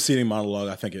with the preceding monologue,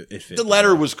 I think it fit. The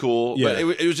letter was cool. Yeah,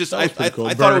 but it was just I cool.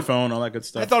 I thought phone, all that good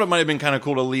stuff. I thought it might have been kind of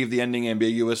cool to leave the ending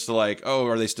ambiguous, to, like, oh,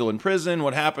 are they still in prison?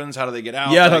 What happens? How do they get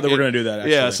out? Yeah, I like, thought they were going to do that.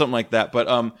 Actually. Yeah, something like that. But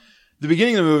the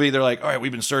beginning of the movie, they're like, all right,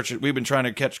 we've been trying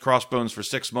to catch Crossbones for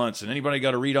 6 months, and anybody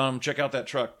got a read on them? Check out that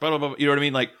truck. Blah, blah, blah. You know what I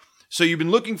mean? Like, so you've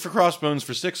been looking for Crossbones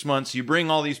for 6 months. You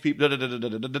bring all these people.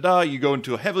 You go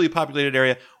into a heavily populated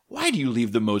area. Why do you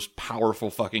leave the most powerful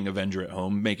fucking Avenger at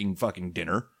home making fucking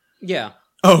dinner? Yeah.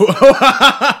 Oh,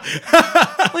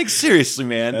 like, seriously,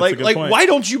 man. That's like, why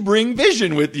don't you bring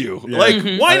Vision with you? Yeah. Like,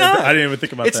 why not? I didn't even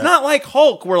think about that. It's not like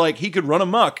Hulk, where, like, he could run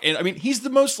amok. And I mean, he's the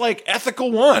most, like,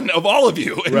 ethical one of all of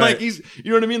you. And like, you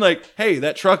know what I mean? Like, hey,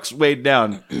 that truck's weighed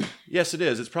down. Yes, it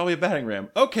is. It's probably a battering ram.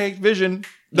 Okay, Vision.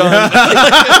 Done.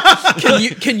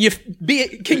 Can you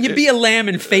be a lamb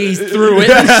and phase through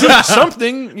it?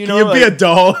 Something, you know. Can you be a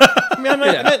doll? I mean,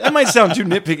 that might sound too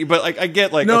nitpicky, but, like, I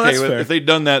get, like, no, okay, if they'd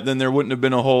done that, then there wouldn't have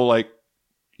been a whole, like,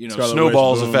 you know, Scarlet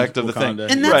snowballs Witch, boom, effect of the Wakanda.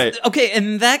 thing. And that's, okay,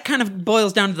 and that kind of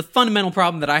boils down to the fundamental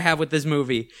problem that I have with this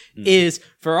movie is,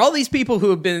 for all these people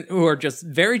who are just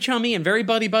very chummy and very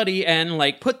buddy and,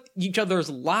 like, put each other's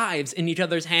lives in each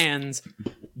other's hands,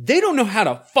 they don't know how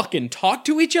to fucking talk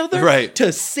to each other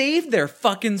to save their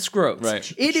fucking scrotes.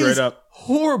 Right. It Straight is up.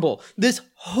 horrible. This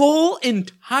whole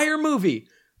entire movie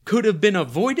could have been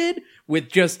avoided with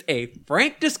just a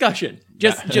frank discussion.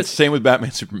 Just same with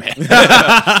Batman Superman.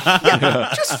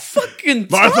 just fucking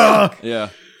Martha. talk. Yeah.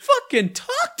 Fucking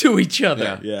talk to each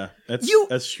other. Yeah,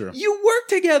 that's true. You work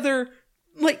together,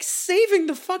 like, saving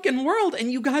the fucking world,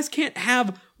 and you guys can't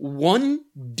have one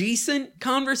decent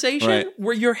conversation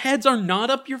where your heads are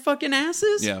not up your fucking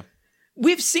asses? Yeah.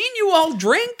 We've seen you all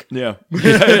drink. Yeah.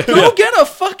 Go get a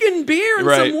fucking beer and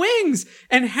Right. some wings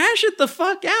and hash it the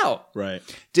fuck out. Right.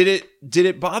 Did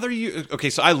it bother you? Okay,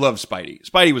 so I love Spidey.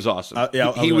 Spidey was awesome.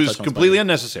 Yeah, he was completely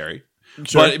unnecessary.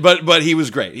 Sure. But he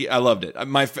was great. I loved it.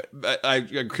 I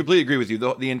completely agree with you.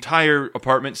 The entire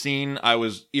apartment scene, I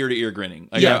was ear to ear grinning.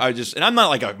 Like, Yeah. and I'm not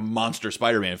like a monster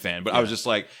Spider-Man fan, but I was just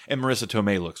like, and Marissa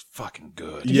Tomei looks fucking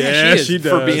good. Yeah, she she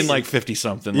does. For being like 50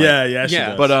 something. Yeah, she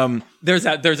does. But There's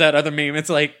that other meme. It's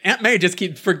like Aunt May just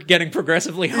keeps getting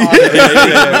progressively hotter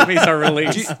as movies are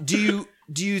released. do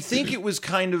you think it was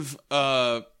kind of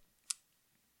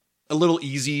a little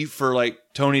easy for like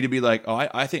Tony to be like, oh,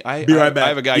 I think I right back. I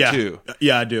have a guy too.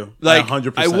 Yeah, I do. Like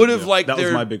 100%. I would have liked that was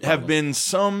there my big have problem. been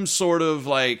some sort of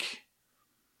like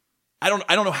I don't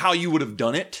know how you would have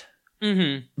done it.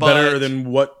 Mm-hmm. Better than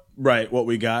what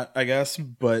we got, I guess.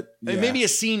 But yeah. Maybe a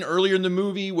scene earlier in the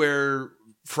movie where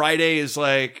Friday is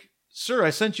like, "Sir,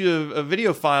 I sent you a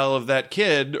video file of that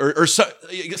kid," or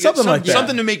something like that.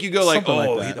 Something to make you go like, Something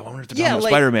 "Oh, like that. I wanted to Yeah, become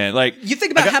like- Spider-Man." Like, You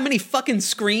think about how many fucking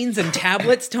screens and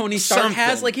tablets Tony Stark has.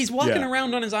 Something. Like he's walking Yeah.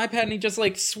 around on his iPad and he just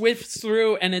like swifts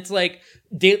through, and it's like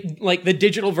like the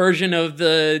digital version of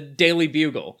the Daily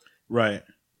Bugle. right.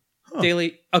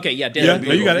 Daily. Okay, yeah, Daily Yeah,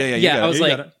 Bugle. you got it. Yeah, you Yeah, got I it. was You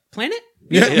like, got it. Planet?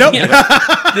 Yeah, nope.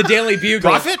 The Daily Bugle.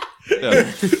 Profit?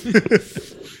 Yeah.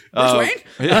 Bruce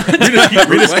Wayne?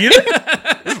 Bruce Wayne?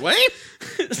 Bruce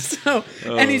Wayne? So,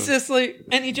 and he's just like,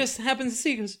 and he just happens to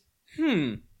see, he goes,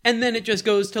 and then it just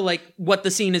goes to like what the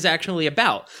scene is actually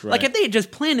about. Like Right. if they had just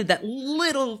planted that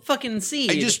little fucking seed.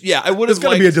 I would have It's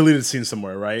got to be a deleted scene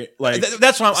somewhere, right? Like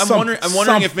That's why I'm wondering. I'm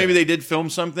wondering if something. maybe they did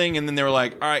film something and then they were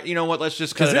like, "All right, you know what? Let's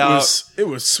just cut because it out." it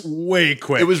was way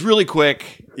quick. It was really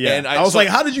quick. Yeah, and I was like,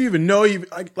 how did you even know? You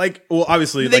like, well,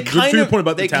 obviously, they like, kind to your of point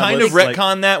about they the kind of tablets, retcon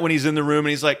like, that when he's in the room and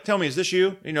he's like, "Tell me, is this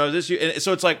you? You know, is this you?" And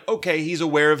so it's like, okay, he's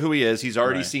aware of who he is. He's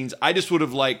already Right. seen. I just would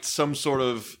have liked some sort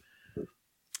of,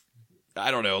 I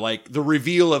don't know, like the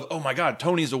reveal of, oh my god,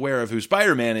 Tony's aware of who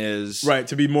Spider-Man is. right,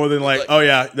 to be more than like, oh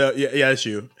yeah, yeah, it's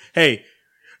you. Hey,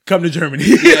 come to Germany.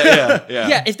 Yeah.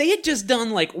 yeah, if they had just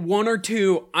done like one or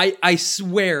two, I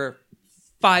swear,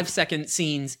 5-second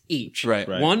scenes each. Right.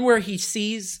 One where he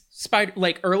sees Spider,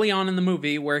 like early on in the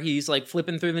movie, where he's like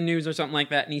flipping through the news or something like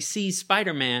that, and he sees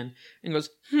Spider-Man and goes,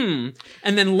 and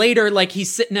then later, like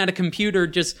he's sitting at a computer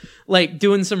just like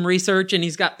doing some research, and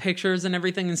he's got pictures and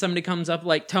everything, and somebody comes up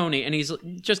like Tony, and he's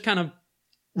just kind of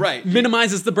Right.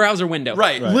 minimizes the browser window.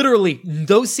 Right. Literally,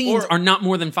 those scenes Or- are not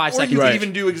more than 5 Or seconds. you Right. could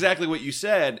even do exactly what you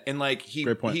said, and like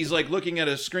Great point. he's like looking at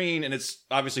a screen, and it's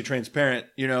obviously transparent,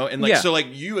 you know, and like Yeah. so like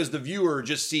you as the viewer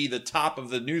just see the top of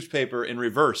the newspaper in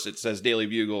reverse. It says Daily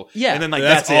Bugle, Yeah. and then like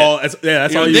that's that's, all. it. That's, yeah,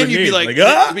 that's You know, all. You then would you'd be need. like,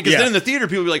 because yeah. then in the theater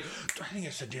people would be like, I think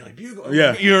I said Daily Bugle.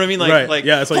 Yeah. You know what I mean? Like right. like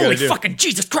yeah, that's all you Holy gotta do. fucking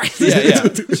Jesus Christ! yeah.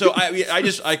 So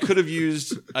I could have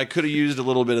used a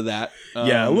little bit of that.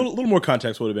 Yeah, a little more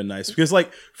context would have been nice because, like,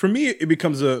 for me, it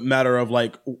becomes a matter of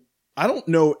like, I don't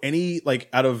know any like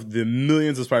out of the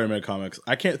millions of Spider-Man comics,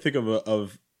 I can't think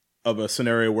of a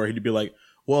scenario where he'd be like,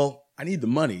 well, I need the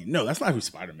money. No, that's not who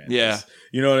Spider-Man Yeah. is.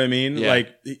 You know what I mean? Yeah.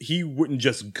 Like, he wouldn't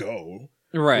just go,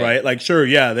 Right. right? Like, sure,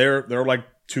 yeah, they're like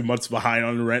 2 months behind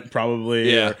on rent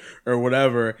probably, Yeah. or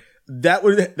whatever. That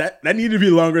needed to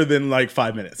be longer than like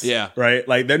 5 minutes. Yeah. Right.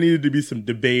 Like there needed to be some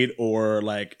debate or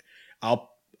like,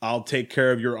 I'll take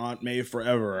care of your Aunt May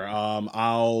forever.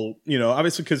 I'll,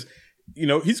 obviously because,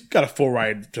 he's got a full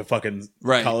ride to fucking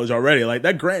Right. college already. Like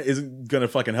that grant isn't going to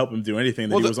fucking help him do anything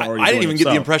that he was already I didn't doing even get the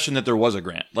himself. impression that there was a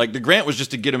grant. Like the grant was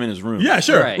just to get him in his room. Yeah,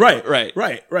 sure. Right.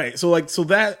 Right. So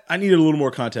that I needed a little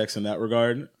more context in that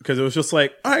regard because it was just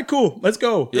like, all right, cool, let's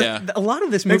go. Yeah. A lot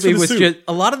of this Thanks movie for the was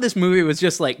suit.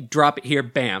 just like drop it here,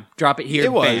 bam, drop it here,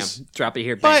 It was. bam, drop it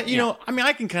here, bam. But you know, I mean,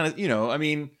 I can kind of,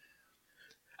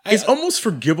 It's almost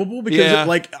forgivable because Yeah.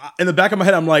 like in the back of my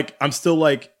head, I'm still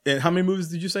like, and how many movies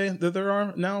did you say that there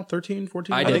are now? 13,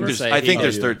 14? I I didn't think say there's he-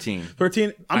 there's 13.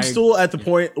 13. I'm still at the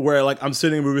point where like I'm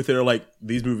sitting in a movie theater like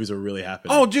these movies are really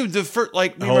happening. Oh, dude, the first,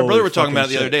 like me and my Holy brother were talking about it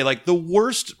the fucking other shit. day. Like the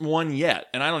worst one yet,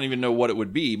 and I don't even know what it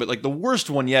would be, but like the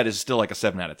worst one yet is still like a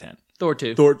 7 out of 10. Thor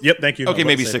 2. Thor. Yep, thank you. Okay, I was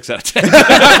maybe about to 6 out of 10.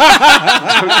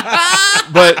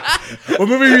 But say. What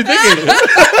movie were you thinking?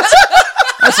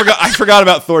 I forgot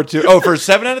about Thor 2. Oh, for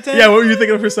 7 out of 10? Yeah, what were you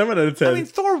thinking for 7 out of 10? I mean,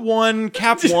 Thor 1,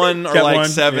 Cap 1 are Cap like 1,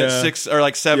 7, yeah. 6, or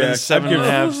like 7, Yeah, 7 I'd and a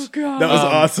give- half. That was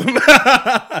awesome.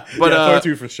 But, yeah, Thor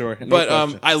 2 for sure. No But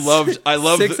question. I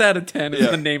love 6 the, out of 10 is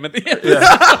Yeah. the name of the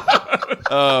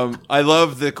episode. I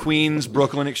love the Queens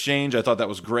Brooklyn exchange. I thought that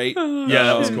was great. Yeah,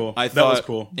 that was cool. I That thought was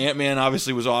cool. Ant-Man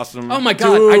obviously was awesome. Oh my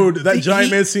god, Dude, that he-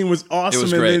 giant man scene was awesome.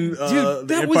 was great. And then Dude,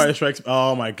 the that Empire was- Strikes.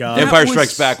 Oh my god, Empire was-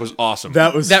 Strikes Back was awesome.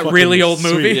 that was That fucking really old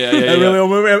sweet. movie? Yeah, yeah, That yeah. really old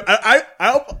movie. I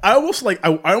almost like.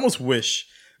 I almost wish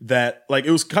that like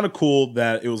it was kind of cool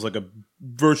that it was like a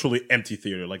virtually empty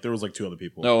theater. Like there was like 2 other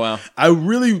people. Oh wow. I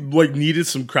really like needed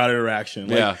some crowd interaction.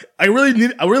 Like, Yeah. I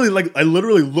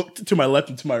literally looked to my left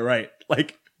and to my right.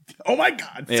 Like, oh my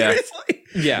god, Yeah. seriously?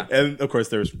 Yeah. And of course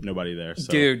there was nobody there.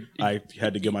 So Dude. I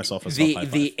had to give myself a soft high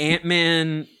five. the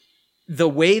Ant-Man the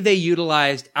way they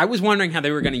utilized, I was wondering how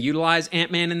they were going to utilize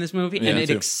Ant-Man in this movie, and it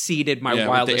too. exceeded my Yeah, with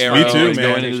wildest the arrow, Me too, like,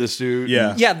 man. going into the suit.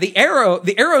 Yeah. Yeah, the arrow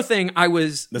thing. I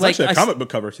was That's like, actually a comic book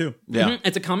cover too. Yeah.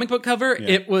 It's a comic book cover.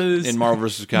 It was In Marvel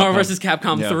vs. Capcom. Marvel vs.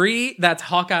 Capcom Yeah. 3. That's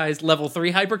Hawkeye's level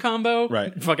 3 hyper combo.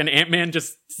 Right. Fucking Ant-Man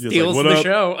just like, steals "What the up?"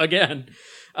 show again.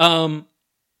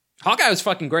 Hawkeye was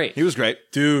fucking great. He was great.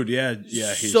 Dude, yeah.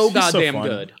 He's So he's goddamn fun.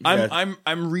 good. Yeah.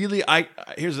 I'm really I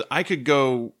could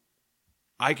go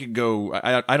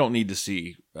I don't need to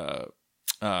see I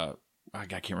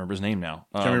can't remember his name now.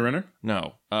 Jeremy Renner?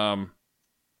 No.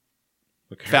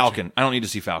 Falcon. I don't need to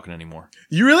see Falcon anymore.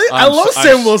 You really? I I'm love so-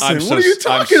 Sam I'm Wilson. so- What are you I'm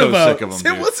talking so about? sick of him,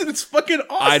 Sam dude. Wilson, it's fucking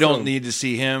awesome. I don't need to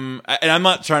see him, and I'm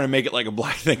not trying to make it like a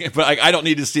black thing, but I don't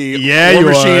need to see Yeah, War you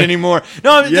Machine are. anymore.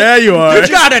 No, Yeah, you are. You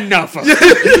got enough of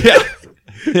it.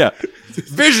 yeah.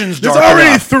 Vision's There's dark already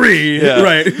enough. 3. Yeah.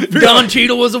 Right. Don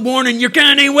Cheadle was a warning. You're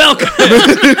kind of welcome.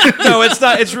 No, it's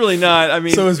not. It's really not. I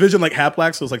mean, So is Vision like half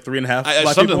black? So it's like 3.5 black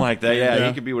something people? like that. Yeah, Yeah.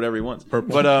 he could be whatever he wants.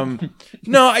 Purple. But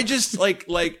no, I just like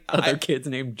Other kids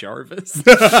named Jarvis.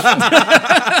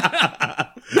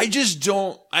 I just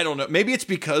don't. I don't know. Maybe it's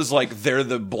because like they're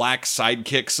the black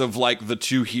sidekicks of like the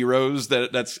two heroes.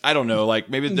 That's I don't know. Like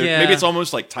maybe maybe it's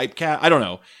almost like typecast. I don't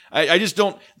know. I just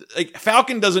don't like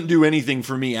Falcon doesn't do anything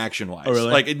for me action wise. Oh,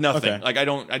 really? Like nothing. Okay. Like I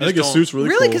don't. I I just think his don't. suit's really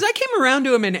Really? cool. Because I came around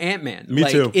to him in Ant-Man. Me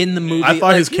like, too. In the movie. I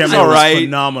thought his he was cameo was alright.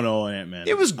 phenomenal in Ant-Man.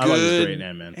 It was good. I thought it was great in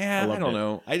Ant-Man. Yeah, I loved don't it.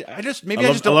 know. I just I maybe I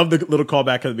love, just don't. I love the little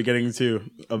callback at the beginning too,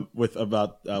 with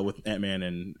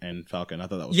Ant-Man and Falcon. I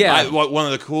thought that was Yeah. cool.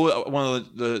 One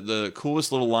of the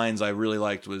coolest little lines I really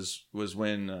liked was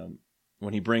when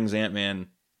he brings Ant-Man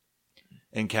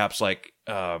and Cap's like,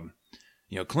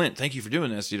 Clint, thank you for doing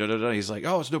this. He's like,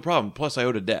 oh, it's no problem. Plus, I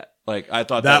owed a debt. Like, I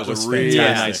thought that was a really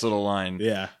fantastic. nice little line.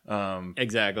 Yeah.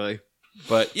 Exactly.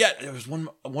 But yeah, there was one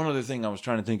other thing I was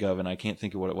trying to think of, and I can't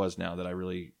think of what it was now that I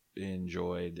really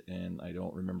enjoyed, and I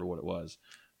don't remember what it was.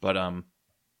 But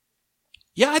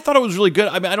yeah, I thought it was really good.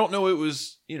 I mean, I don't know. It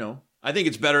was, I think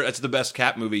it's better. It's the best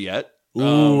Cap movie yet.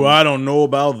 Ooh, I don't know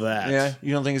about that. Yeah,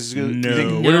 you don't think it's as good? No. You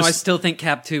think- No, I still think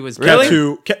Cap 2 was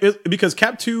Really? better. Because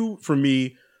Cap 2 for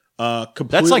me, completely.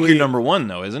 That's like your number one,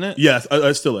 though, isn't it? Yes,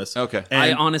 it still is. Okay. And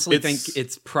I honestly think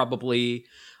it's probably.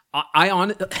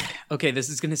 Okay, this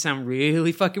is going to sound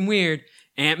really fucking weird.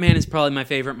 Ant-Man is probably my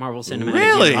favorite Marvel Cinematic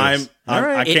Really? Universe.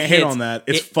 I It can't hate hits- on that.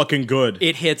 It's it- fucking good.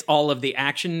 It hits all of the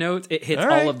action notes. It hits All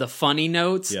right. all of the funny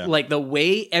notes. Yeah. Like the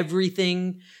way every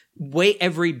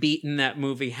beat in that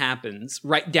movie happens,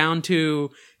 right down to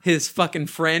his fucking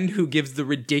friend who gives the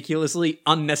ridiculously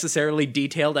unnecessarily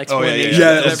detailed explanation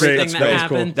Yeah, of that's great. everything That that was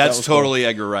cool. happened. That's was cool. totally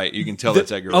Edgar Wright. You can tell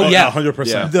that's Edgar oh, Wright. yeah. 100%.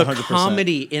 Yeah. The 100%.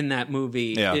 comedy in that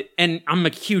movie, Yeah. and I'm a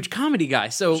huge comedy guy,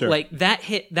 so Sure. like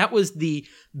that was the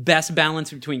best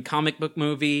balance between comic book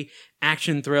movie,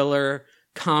 action thriller,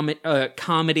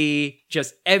 comedy.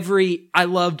 Just I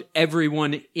loved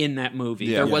everyone in that movie.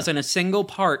 Yeah. There Yeah. wasn't a single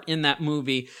part in that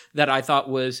movie that I thought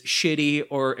was shitty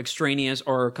or extraneous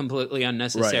or completely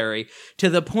unnecessary. To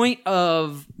the point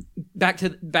of back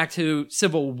to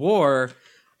Civil War,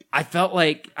 I feel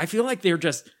like they're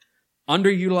just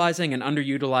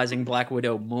underutilizing Black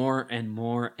Widow more and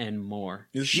more and more.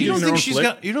 Is she You don't in her think own she's flick?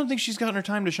 got? You don't think she's gotten her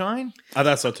time to shine? I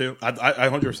thought so too. I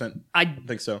 100% I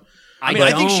think so. I mean,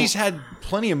 I think don't- she's had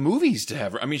plenty of movies to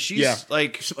have her. I mean, she's Yeah.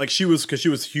 like Like she was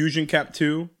huge in Cap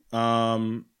 2.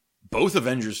 both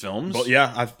Avengers films. But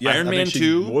yeah, Iron I think Man she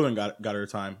 2. more than got her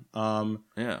time.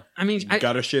 Yeah. I mean,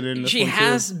 Got her shit in. This she one, too.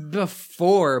 has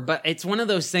before, but it's one of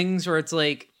those things where it's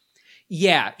like,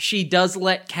 yeah, she does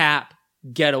let Cap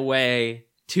get away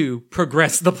to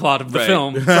progress the plot of the Right.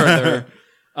 film further.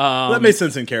 That made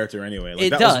sense in character anyway. Like, It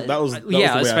that does. Was the way I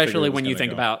figured especially it was when you gonna think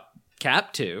go. about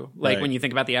Cap 2. Like Right. when you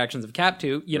think about the actions of Cap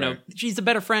 2, you know, Right. she's a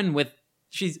better friend with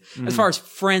as far as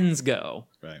friends go.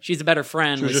 Right. She's a better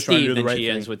friend She was with just trying to Steve do the than right she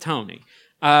thing. is with Tony.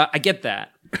 I get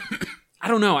that. I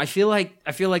don't know. I feel like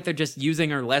they're just using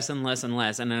her less and less and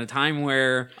less, and at a time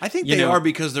where I think you they know, are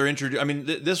because they're introduced. I mean,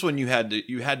 this one you had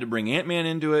to bring Ant-Man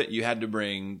into it. You had to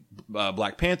bring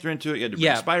Black Panther into it. You had to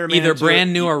bring Spider-Man. either into brand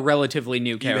it. new or relatively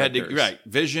new You had characters. to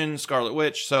Vision, Scarlet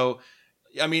Witch. So,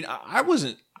 I mean, I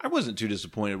wasn't too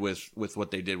disappointed with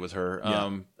what they did with her.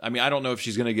 Yeah. I mean, I don't know if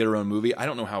she's going to get her own movie. I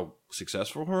don't know how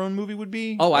successful her own movie would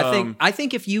be. Oh, I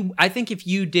think if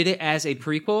you did it as a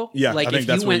prequel, Yeah, like I think if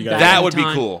that's you what went you gotta back do. That in would be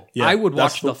time, cool. Yeah, I would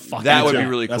that's watch the- the fuck. that out would of be it.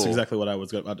 really That's cool. exactly what I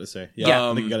was about to say. Yeah. Yeah,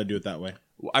 I think you got to do it that way.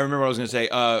 I remember what I was going to say.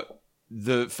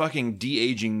 The fucking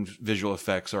de-aging visual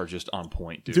effects are just on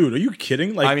point, dude. Dude, are you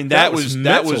kidding? Like, I mean, that was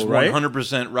mental, right?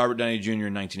 100% Robert Downey Jr.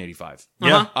 in 1985.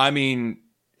 Uh-huh. I mean,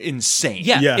 insane.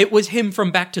 Yeah, it was him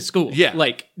from Back to School. Yeah.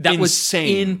 Like, that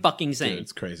Insane. was fucking sane.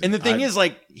 It's crazy. And the thing is,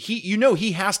 like,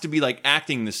 he has to be like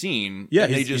acting the scene. Yeah,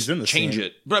 and they he's just in the change scene.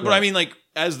 it. But I mean, like,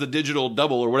 as the digital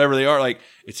double or whatever they are, like,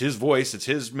 it's his voice, it's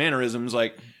his mannerisms.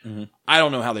 Like, I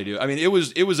don't know how they do it. I mean, it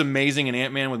was amazing in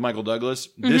Ant-Man with Michael Douglas.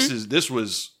 This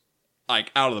was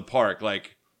like out of the park.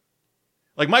 Like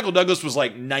Michael Douglas was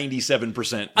like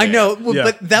 97%. I know, Yeah.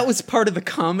 but that was part of the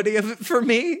comedy of it for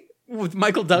me. With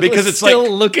Michael Douglas Because it's still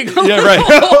like- looking Yeah, right.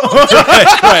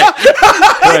 right.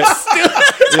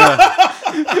 Yeah.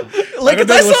 like if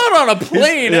I saw it on a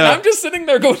plane and Yeah. I'm just sitting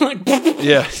there going like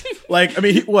Yeah. Like, I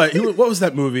mean, what was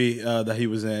that movie that he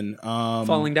was in?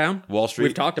 falling down. Wall Street.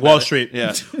 We've talked about Wall it. Street.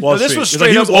 Yeah. Wall No, this Street. was It's straight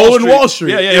like he up was old in Wall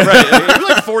Street. Yeah, right. He was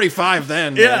like 45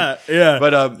 then. Yeah, man. yeah.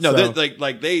 But no, So- they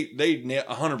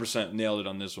 100% nailed it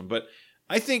on this one. But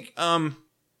I think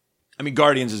I mean,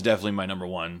 Guardians is definitely my number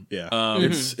one. Yeah,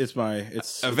 it's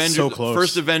Avengers, so close.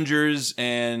 First Avengers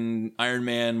and Iron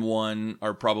Man 1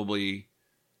 are probably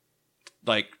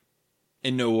like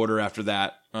in no order after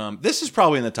that. This is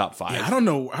probably in the top 5. I don't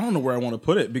know where I want to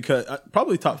put it because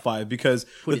probably top 5 because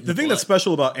the thing that's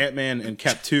special about Ant-Man and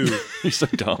Cap 2, You're so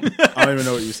dumb. I don't even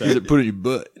know what you said. Put it in your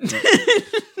butt.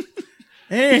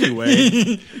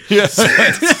 Anyway, Yeah.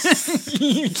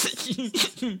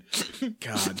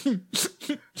 God,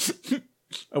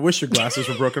 I wish your glasses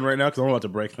were broken right now because I'm about to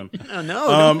break them. Oh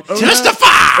no.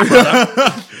 Testify!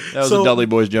 That was So- a Dudley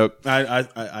Boys joke. I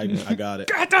got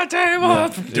it. At the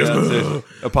table.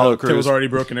 Apollo It Crews. was already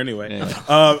broken anyway.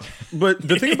 But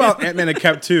the thing about Ant-Man and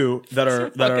Cap 2 that are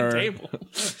Table.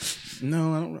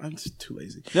 no, I don't. I'm just too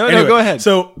lazy. No, go ahead.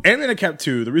 So Ant-Man and Cap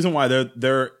 2, the reason why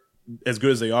they're as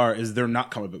good as they are is they're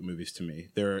not comic book movies to me.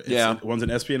 One's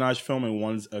an espionage film and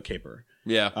one's a caper.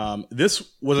 Yeah. This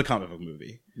was a comic book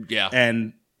movie, Yeah.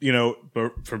 and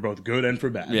for both good and for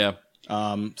bad. Yeah.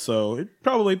 So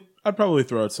I'd probably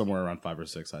throw it somewhere around 5 or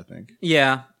 6. I think.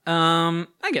 Yeah. I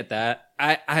get that.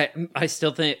 I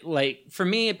still think like for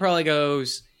me it probably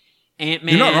goes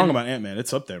Ant-Man. You're not wrong about Ant-Man.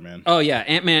 It's up there, man. Oh yeah,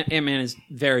 Ant-Man is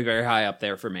very, very high up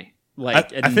there for me.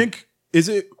 Like I think is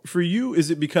it for you? Is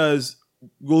it because?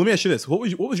 Well, let me ask you this: what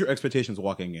was your expectations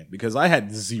walking in? Because I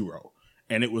had 0,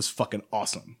 and it was fucking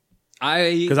awesome.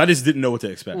 Because I just didn't know what to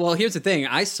expect. Well, here's the thing.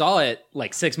 I saw it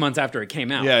like 6 months after it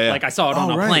came out. Yeah. Like I saw it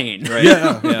on a right. plane. Right.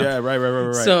 Yeah,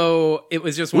 right. So it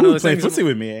was just one of those playing things. footsie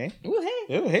with me, eh? Ooh,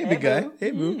 hey. Oh, hey, big guy.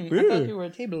 Hey, boo. I thought you were a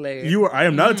table leg. I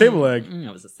am not a table leg.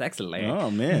 I was a sexy leg.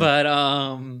 Oh man. But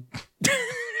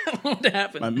what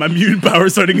happened? My mutant power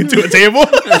is turning into a table.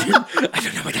 I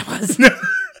don't know what that was.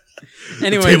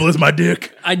 Anyway, Table is my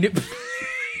dick. I knew.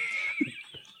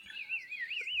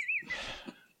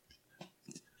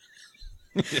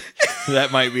 That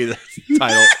might be the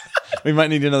title. We might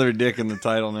need another dick in the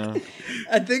title now.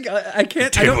 I think I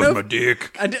can't. I don't know. If,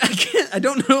 dick. I can't. I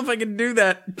don't know if I can do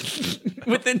that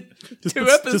within 2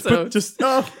 episodes.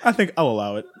 I think I'll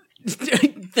allow it.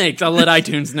 Thanks. I'll let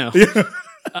iTunes know.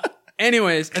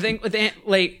 Anyways, I think with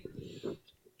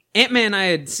Ant-Man I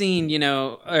had seen,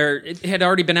 or it had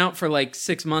already been out for like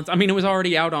 6 months. I mean, it was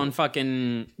already out on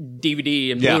fucking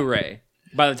DVD and Yeah. Blu-ray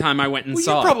by the time I went and Well,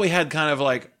 saw you it. probably had kind of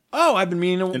like, oh, I've been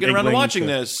meaning to get around to inkling watching to-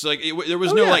 this. Like, there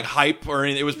was no yeah. like hype or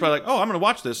anything. It was probably like, oh, I'm going to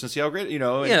watch this and see how great, and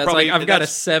Yeah, it's probably, like I've got a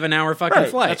that's- 7-hour fucking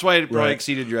flight. That's why it probably Right.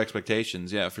 exceeded your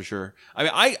expectations. Yeah, for sure. I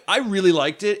mean, I really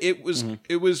liked it. It was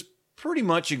pretty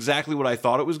much exactly what I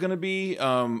thought it was going to be.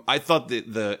 I thought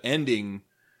the ending,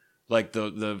 like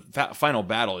the final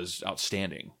battle, is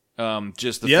outstanding.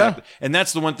 Just the fact, and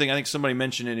that's the one thing I think somebody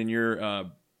mentioned it in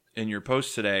your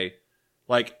post today.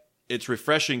 Like, it's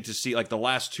refreshing to see like the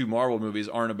last 2 Marvel movies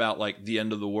aren't about like the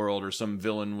end of the world or some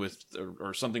villain with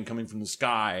or something coming from the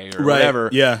sky or Right, whatever.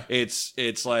 yeah.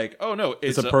 It's like, oh no,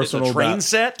 it's a personal train bat-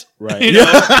 set. Right. You know?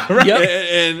 Yep.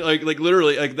 And like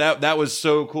literally like that was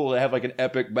so cool to have like an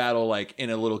epic battle like in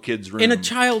a little kid's room. in a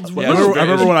child's room. Yeah, it was I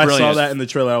remember when I saw brilliant. that in the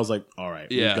trailer, I was like, all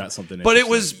right, Yeah, we've got something. But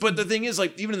interesting. the thing is,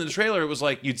 like, even in the trailer, it was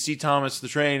like you'd see Thomas the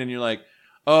Train, and you're like,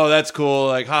 oh, that's cool,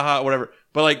 like, haha, whatever.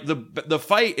 But like the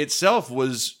fight itself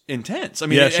was intense. I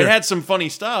mean, Yeah, it sure. had some funny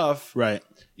stuff, right.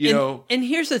 you know. And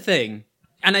here's the thing,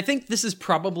 and I think this is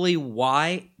probably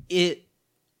why it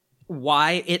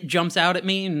jumps out at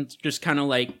me and just kind of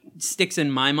like sticks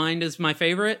in my mind as my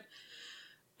favorite.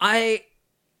 I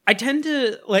tend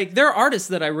to like, there are artists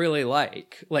that I really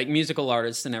like musical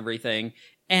artists and everything,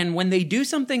 and when they do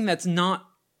something that's not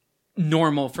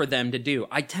normal for them to do,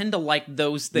 I tend to like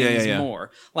those things Yeah. more.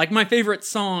 Like, my favorite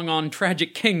song on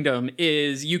Tragic Kingdom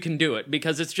is You Can Do It,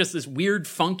 because it's just this weird,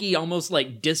 funky, almost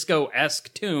like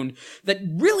disco-esque tune that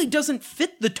really doesn't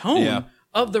fit the tone Yeah.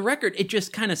 of the record. It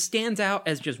just kind of stands out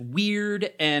as just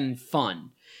weird and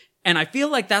fun. And I feel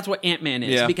like that's what Ant-Man is,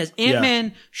 Yeah. because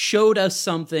Ant-Man showed us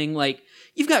something like,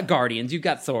 you've got Guardians, you've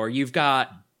got Thor, you've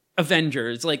got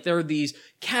Avengers, like there are these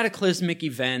cataclysmic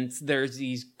events, there's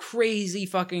these crazy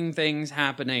fucking things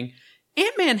happening.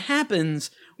 Ant-Man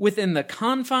happens within the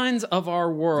confines of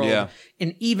our world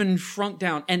and even shrunk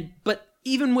down. But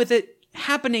even with it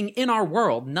happening in our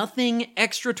world, nothing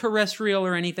extraterrestrial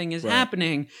or anything is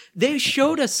happening. They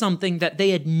showed us something that they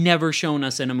had never shown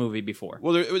us in a movie before.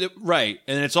 Well, right,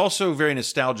 and it's also very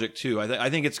nostalgic too. I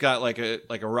think it's got like a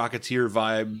Rocketeer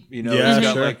vibe, you know. Yeah, it's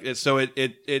got sure. like so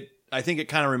it. I think it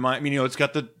kind of reminds me, you know, it's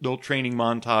got the little training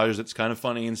montage that's kind of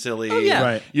funny and silly. Oh, yeah.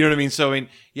 Right. You know what I mean? So, I mean,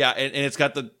 yeah, and it's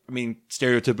got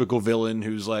stereotypical villain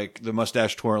who's like the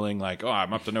mustache twirling, like, oh,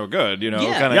 I'm up to no good, you know?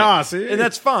 Yeah. Kinda, Yeah, see? and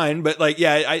that's fine, but like,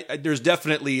 yeah, there's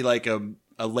definitely like a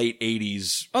late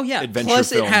 80s adventure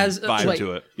Plus film it has vibe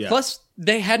to it. Yeah. Plus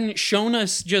they hadn't shown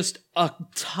us just a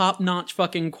top-notch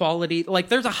fucking quality. Like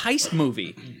there's a heist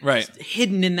movie Right.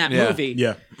 hidden in that Yeah. movie.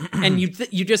 Yeah. And you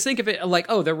just think of it like,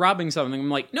 oh, they're robbing something. I'm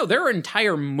like, no, there are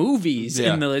entire movies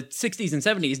Yeah. in the 60s and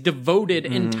 70s devoted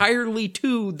entirely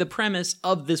to the premise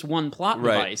of this one plot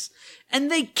Right. device.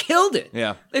 And they killed it.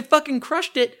 Yeah. They fucking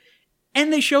crushed it.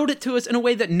 And they showed it to us in a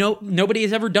way that nobody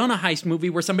has ever done a heist movie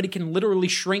where somebody can literally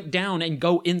shrink down and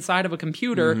go inside of a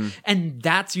computer, and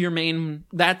that's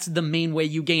the main way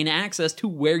you gain access to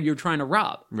where you're trying to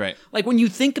rob. Right. Like when you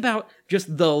think about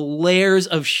just the layers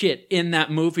of shit in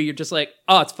that movie, you're just like,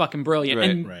 oh, it's fucking brilliant. Right.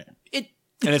 And Right. And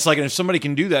it's like, and if somebody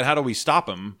can do that, how do we stop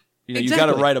them? You know, you got to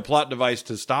Exactly. write a plot device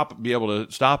to be able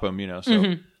to stop them, you know,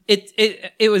 so. It's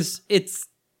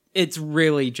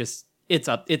really just,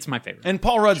 it's my favorite. And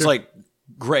Paul Rudd's like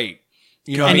great,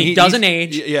 you know, And I mean, he doesn't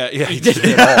he's- age. Yeah, he doesn't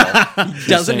at all.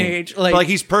 Doesn't Insane. age. But, Like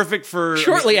he's perfect for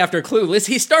shortly after Clueless,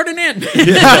 he started in.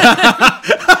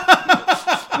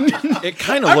 It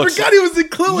kind of I looks. forgot he was in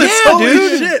Clueless. Yeah, Holy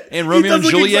dude. shit. And He Romeo does and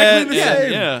look Juliet. exactly the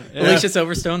same. Yeah, yeah, Alicia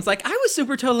Silverstone's like, I was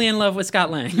super totally in love with Scott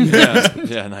Lang.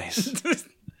 yeah, nice.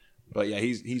 But yeah,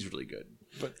 he's really good.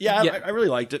 But yeah, Yeah. I really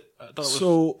liked it. I thought it was,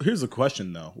 So here's the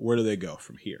question, though. Where do they go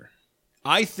from here?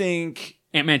 I think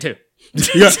Ant-Man 2.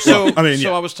 Yeah. so. I mean, so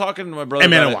yeah. I was talking to my brother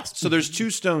And Man about and it. Wasp. So there's 2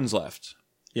 stones left.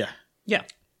 Yeah. Yeah.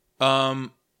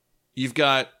 You've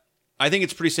got. I think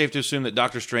it's pretty safe to assume that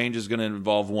Doctor Strange is going to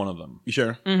involve one of them. You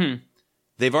sure?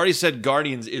 They've already said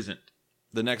Guardians isn't.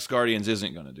 The next Guardians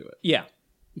isn't going to do it. Yeah.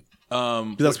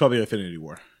 Because that's probably Infinity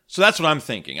War. So that's what I'm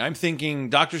thinking. I'm thinking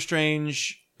Doctor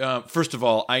Strange. First of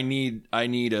all, I need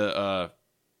a.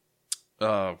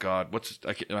 Oh God,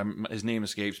 his name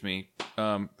escapes me.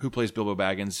 Who plays Bilbo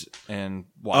Baggins and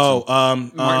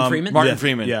Watson? Martin Freeman? Martin yeah,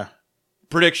 Freeman. Yeah.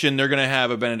 Prediction: they're going to have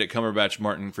a Benedict Cumberbatch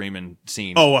Martin Freeman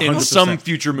scene. Oh, 100%. in some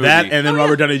future movie. That and then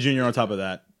Robert Downey Jr. on top of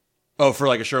that. Oh, for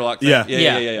like a Sherlock thing. Yeah.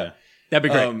 Yeah. That'd be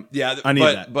great. Yeah, I need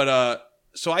that. But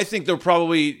so I think they'll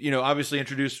probably, obviously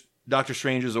introduce Doctor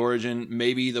Strange's origin.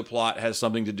 Maybe the plot has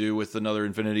something to do with another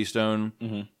Infinity Stone.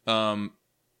 Mm-hmm.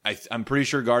 I'm pretty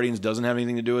sure Guardians doesn't have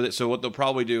anything to do with it. So what they'll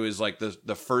probably do is like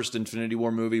the first Infinity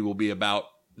War movie will be about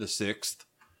the 6th.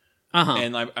 Uh-huh.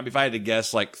 And if I had to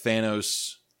guess, like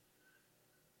Thanos,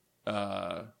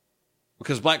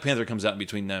 because Black Panther comes out in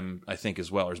between them, I think,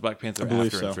 as well. Or is Black Panther believe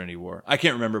after so. Infinity War? I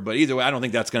can't remember, but either way, I don't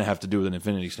think that's going to have to do with an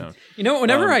Infinity Stone. You know,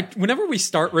 whenever we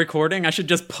start recording, I should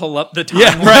just pull up the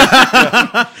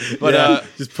timeline. But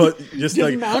just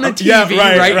like mount a TV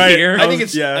right here. I think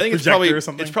it's projector or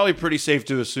something. it's probably pretty safe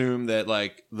to assume that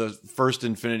like the first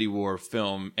Infinity War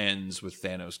film ends with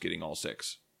Thanos getting all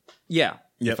 6. Yeah.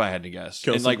 Yep. If I had to guess,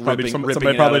 Kills and like some- probably ripping somebody it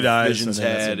probably out of dies, Vision's and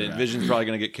then that's head, it, and right. Vision's probably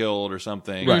going to get killed or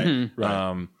something. Right.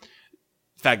 Right.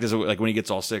 Fact is, like when he gets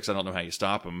all 6, I don't know how you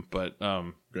stop him, but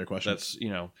Great question. that's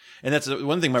and that's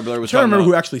one thing my brother was I'm trying to talking remember who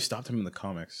about. actually stopped him in the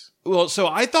comics. Well, so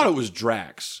I thought it was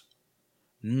Drax.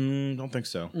 Don't think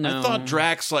so. No. I thought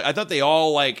Drax, I thought they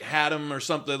all like had him or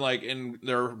something like in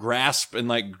their grasp, and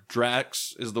like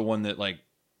Drax is the one that like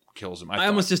kills him. I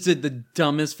almost just did the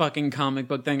dumbest fucking comic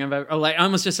book thing I've ever. I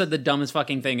almost just said the dumbest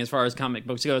fucking thing as far as comic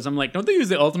books goes. I'm like, don't they use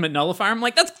the ultimate nullifier? I'm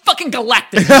like, that's fucking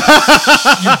Galactus.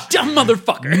 You dumb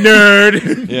motherfucker.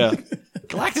 Nerd. yeah.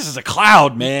 Galactus is a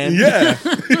cloud, man. Yeah.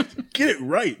 Get it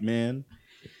right, man.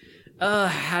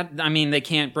 They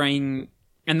can't bring.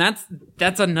 And that's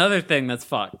another thing that's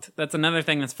fucked. That's another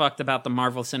thing that's fucked about the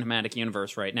Marvel Cinematic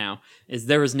Universe right now, is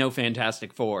there is no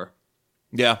Fantastic Four.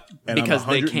 Yeah. And Because I'm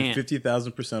they can't.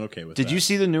 150,000% okay with that. Did you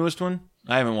see the newest one?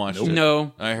 I haven't watched it.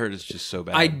 No. I heard it's just so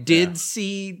bad. I did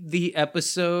see the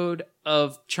episode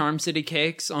of Charm City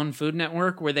Cakes on Food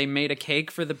Network where they made a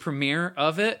cake for the premiere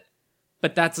of it,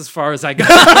 but that's as far as I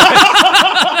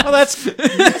got. Well,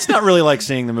 that's not really like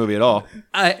seeing the movie at all.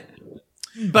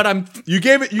 but You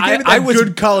gave it. You gave it I that was-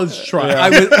 good college try.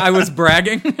 I was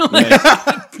bragging.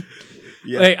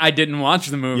 Like, I didn't watch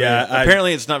the movie. Yeah,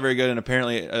 Apparently, it's not very good, and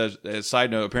apparently, a side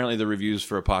note, apparently the reviews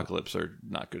for Apocalypse are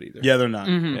not good either. yeah, they're not.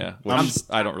 Yeah, which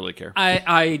I don't really care.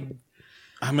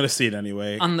 I'm gonna see it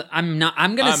anyway. I'm gonna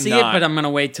I'm see not. it, but I'm gonna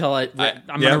wait till I'm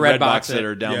gonna Redbox Redbox it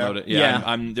or download it. Yeah.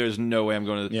 I'm there's no way I'm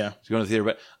going to Yeah. go to the theater.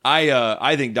 But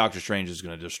I think Doctor Strange is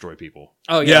going to destroy people.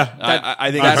 Oh Yeah. yeah,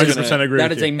 I think I that's 100% gonna, agree. that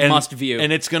with is a you. must view.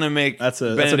 and it's going to make That's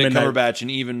a Benedict midnight- Cumberbatch an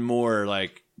even more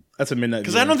like That's a midnight.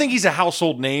 because I don't think he's a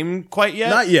household name quite yet.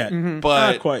 not yet,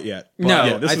 but not quite yet. No,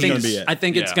 yeah, this I is think gonna be it. I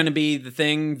think it's Yeah. going to be the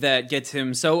thing that gets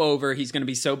him so over. He's going to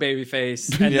be so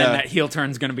babyface, and Yeah. then that heel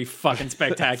turn's going to be fucking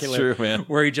spectacular. true, man.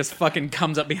 Where he just fucking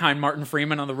comes up behind Martin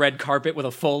Freeman on the red carpet with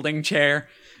a folding chair.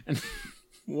 And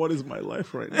What is my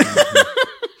life right now?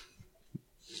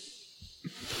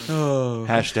 Oh,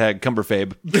 hashtag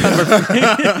Cumberfabe.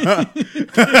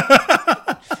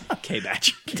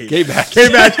 K-Batch. K-Batch.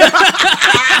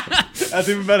 that's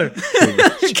even better.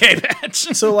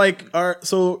 K-Batch. So like, are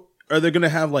they gonna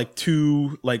have like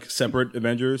two like separate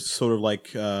Avengers, sort of like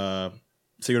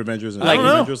Secret Avengers and Like, Mighty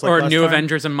Avengers, like or last New time?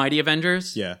 Avengers and Mighty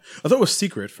Avengers? Yeah, I thought it was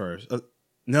Secret first.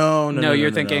 No,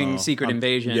 you're thinking Secret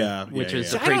Invasion, yeah, which yeah,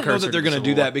 is yeah. the I don't know precursor that they're to going to Civil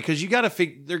do War. that because you got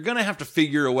to they're going to have to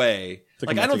figure a way. To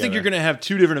Like come I back don't think together. you're going to have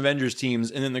two different Avengers teams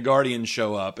and then the Guardians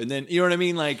show up and then you know what I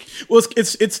mean. Like Well,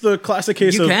 it's the classic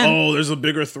case You of can. there's a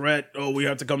bigger threat. Oh, we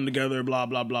have to come together. Blah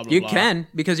blah blah blah. You blah. can,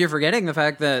 because you're forgetting the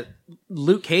fact that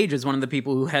Luke Cage is one of the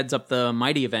people who heads up the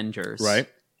Mighty Avengers. Right.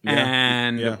 Yeah.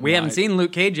 And Yeah. we haven't seen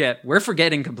Luke Cage yet. We're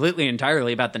forgetting completely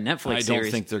entirely about the Netflix I don't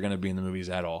series. think they're going to be in the movies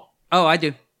at all. Oh, I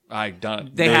do. I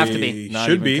don't. They have to be. Not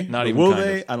Should even- be. not But even will kind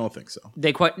they? of. I don't think so.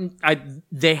 They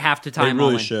have to tie They them all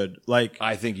really in. should. Like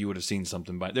I think you would have seen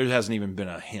something by. There hasn't even been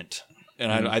a hint,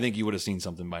 and I think you would have seen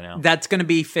something by now. That's going to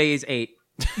be Phase 8.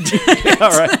 All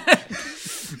right.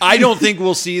 I don't think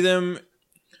we'll see them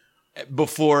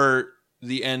before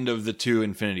the end of the two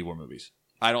Infinity War movies.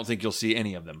 I don't think you'll see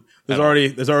any of them. there's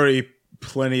already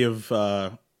plenty of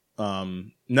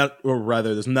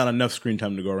there's not enough screen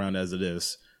time to go around as it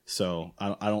is. So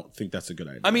I don't think that's a good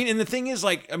idea. I mean, and the thing is,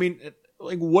 like,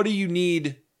 what do you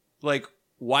need? Like,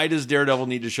 why does Daredevil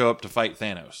need to show up to fight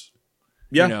Thanos?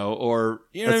 yeah, You know, or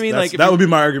you know what I mean? That's- Like, that would be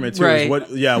my argument too. Right.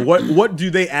 Is what do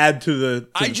they add to the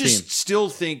I team? just still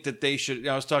think that they should.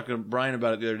 I was talking to Brian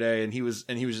about it the other day, and he's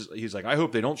like, I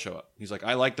hope they don't show up. He's like,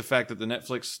 I like the fact that the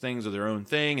Netflix things are their own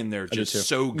thing, and they're just too.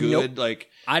 so good. Nope. Like,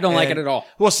 I don't like and- it at all.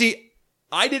 Well, see,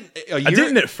 I didn't. I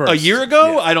didn't at first. A year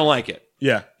ago, Yeah. I don't like it.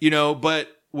 Yeah, You know, but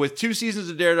with 2 seasons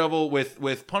of Daredevil,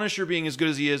 with Punisher being as good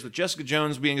as he is, with Jessica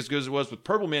Jones being as good as it was, with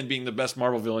Purple Man being the best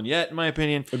Marvel villain yet, in my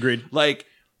opinion. Agreed. Like,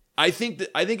 I think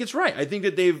it's right. I think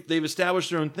that they've established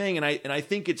their own thing, and I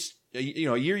think it's a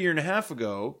year and a half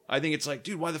ago. I think it's like,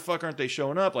 dude, why the fuck aren't they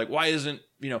showing up? Like, why isn't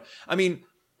I mean,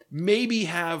 maybe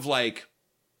have like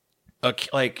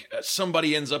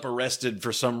somebody ends up arrested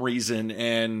for some reason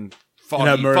and.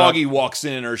 have Murdoch- Foggy walks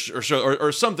in or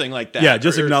something like that. yeah.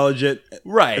 Just Or- acknowledge it,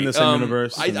 right in the same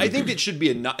universe. I think it should be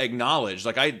acknowledged.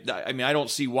 Like I mean, I don't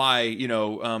see why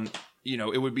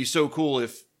it would be so cool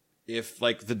if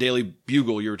like the Daily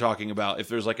Bugle you were talking about, if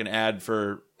there's like an ad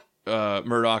for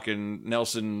Murdoch and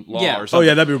Nelson Law Yeah. or something. Oh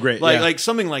yeah, that'd be great. Like yeah. like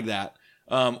something like that,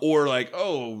 or like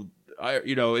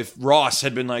if Ross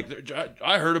had been like,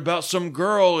 I heard about some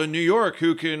girl in New York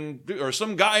or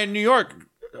some guy in New York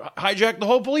hijacked the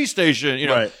whole police station.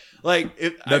 Right. Like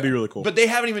That'd be really cool. But they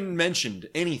haven't even mentioned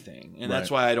anything, and that's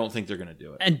Right. why I don't think they're going to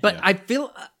do it. But I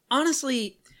feel,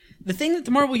 honestly, the thing that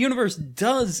the Marvel Universe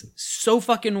does so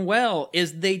fucking well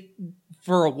is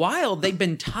for a while, they've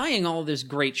been tying all this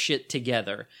great shit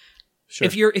together. Sure.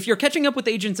 If you're catching up with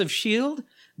Agents of S.H.I.E.L.D.,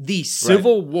 the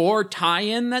Civil War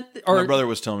tie-in My brother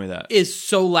was telling me that. is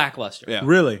so lackluster. Yeah.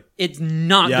 Really? It's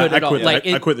not Yeah, good at I quit. all. Like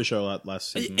I quit the show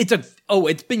last season. it's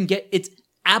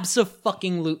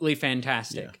abso-fucking-lutely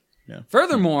fantastic. Yeah.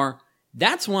 Furthermore,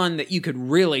 that's one that you could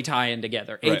really tie in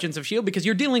together. Right. Agents of S.H.I.E.L.D., because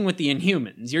you're dealing with the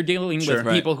Inhumans. You're dealing with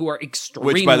Right. people who are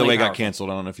extremely Which, by the way, got powerful. canceled.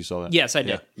 I don't know if you saw that. Yes, I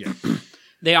did. Yeah.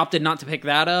 They opted not to pick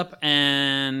that up,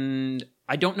 and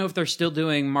I don't know if they're still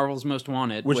doing Marvel's Most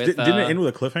Wanted Which with didn't it end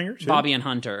with a cliffhanger? Too? Bobby and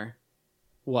Hunter.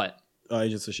 What?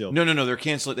 Agents of Shield. No. They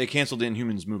canceled the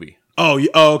Inhumans movie. Oh,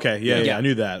 okay. Yeah, Yeah. I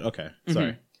knew that. Okay,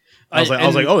 sorry. Mhm. I was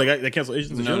And- like, they canceled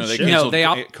Agents of No, Shield. they Shit. canceled they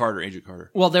Agent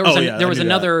Carter. Well, there was Oh, yeah, there I was knew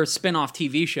another spin-off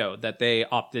TV show that they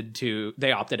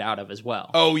opted out of as well.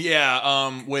 Oh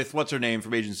yeah, with what's her name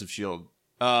from Agents of Shield.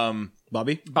 Bobby.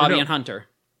 Bobby no. and Hunter.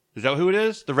 Is that who it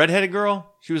is? The redheaded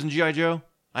girl? She was in G.I. Joe?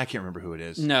 I can't remember who it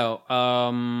is. No,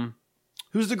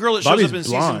 Who's the girl that Bobby's shows up in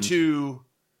blonde. season 2?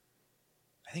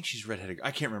 I I think she's redheaded.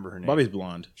 I can't remember her name. Bobby's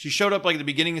blonde. She showed up like at the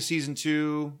beginning of season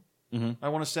 2. I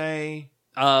want to say.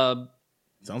 Sounds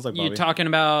like Bobby. You talking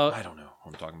about? I don't know who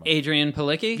I'm talking about. Adrian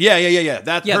Palicki? Yeah.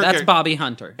 That's her that's character. Bobby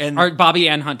Hunter, And- or Bobby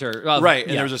and Hunter, Right,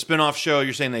 and yeah. there was a spin-off show.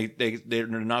 You're saying they're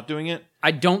not doing it?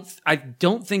 I don't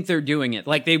think they're doing it.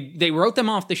 Like they wrote them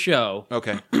off the show.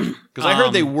 Okay. Because I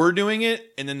heard they were doing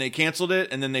it, and then they canceled it,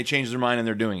 and then they changed their mind, and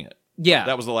they're doing it. Yeah,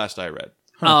 That was the last I read.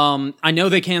 I know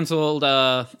they canceled.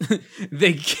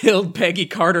 They killed Peggy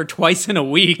Carter twice in a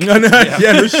week. yeah,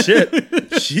 no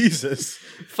shit. Jesus.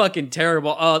 Fucking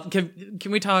terrible.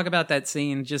 Can we talk about that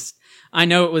scene? Just, I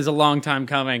know it was a long time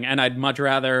coming, and I'd much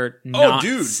rather not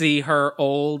see her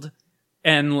old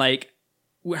and like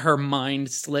her mind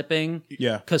slipping.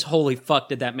 Yeah. Because holy fuck,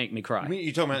 did that make me cry?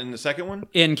 You talking about in the second one?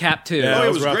 In Cap 2. Yeah, Oh, that it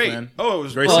was was rough, great. man. Oh, it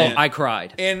was Great brilliant. scene. I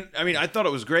cried. And I mean, I thought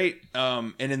it was great.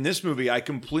 And in this movie, I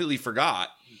completely forgot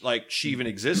like she even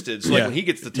existed. So like when he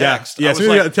gets the text, yeah. I As was soon as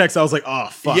I like, got the text, I was like, oh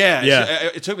fuck. yeah.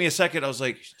 It took me a second. I was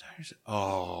like,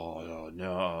 oh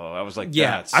no. I was like,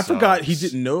 Yeah, that I forgot sucks. he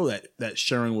didn't know that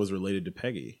Sharon was related to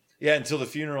Peggy. Yeah, until the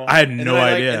funeral. I had And no then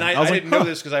idea. And I I was like, didn't know huh.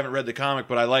 this because I haven't read the comic,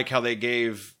 but I like how they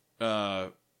gave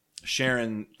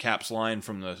Sharon Cap's line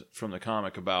from the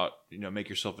comic about make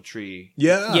yourself a tree.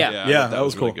 Yeah. Yeah. Yeah, I thought that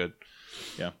was really cool.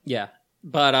 good. Yeah.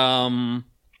 But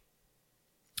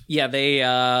yeah,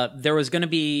 there was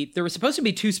supposed to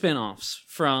be 2 spin-offs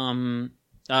from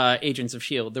Agents of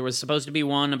S.H.I.E.L.D. There was supposed to be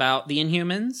one about the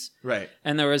Inhumans, Right.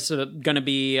 and there was going to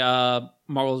be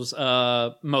Marvel's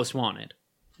Most Wanted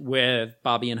with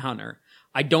Bobby and Hunter.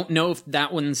 I don't know if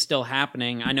that one's still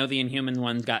happening. I know the Inhuman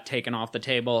one got taken off the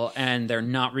table, and they're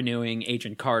not renewing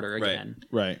Agent Carter again.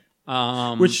 Right.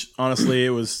 Which honestly, it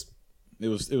was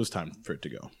time for it to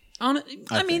go.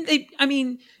 I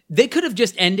mean, they could have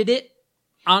just ended it.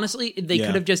 Honestly, they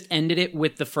could have just ended it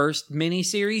with the first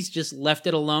miniseries, just left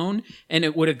it alone, and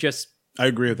it would have just I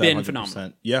agree with that. been 100%.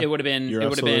 phenomenal. Yeah, It would have been. You're It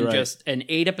would have been absolutely right. just an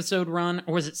 8-episode run,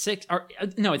 or was it 6? Or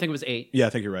no, I think it was 8. Yeah,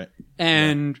 I think you're right.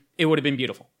 And it would have been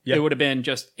beautiful. Yeah. It would have been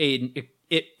just it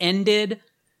ended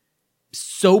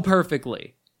so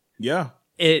perfectly. Yeah,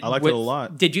 I liked it a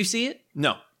lot. Did you see it?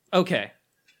 No. Okay.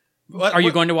 Are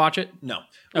you going to watch it? No.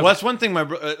 Well, that's one thing.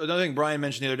 Another thing Brian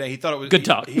mentioned the other day. He thought it was Good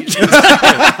talk.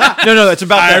 No, that's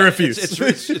about. I that. refuse. It's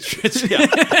yeah.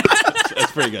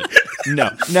 That's pretty good. No.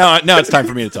 Now it's time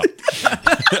for me to talk.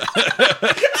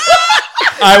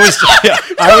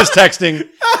 I was texting.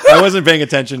 I wasn't paying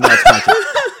attention. Now it's my turn.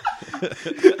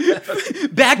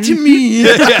 Back to me.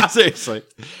 Yeah, seriously.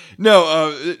 No,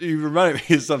 you reminded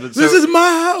me of something. This is my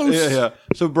house. Yeah.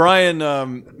 So Brian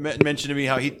mentioned to me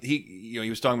how he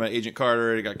was talking about Agent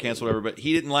Carter. It got canceled over, but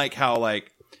he didn't like how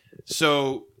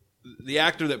so the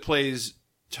actor that plays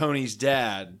Tony's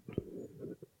dad.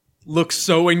 Looks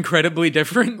so incredibly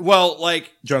different. Well,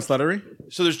 John Slattery.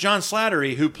 so there's John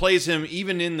Slattery who plays him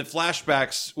even in the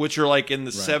flashbacks, which are like in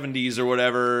the 70s or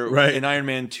whatever, Right. in Iron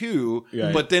Man 2.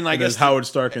 Yeah. But then I And guess there's Howard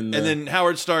Stark and then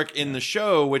Howard Stark in the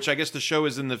show, which I guess the show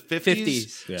is in the 50s.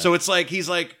 50s. Yeah. So it's like he's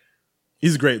like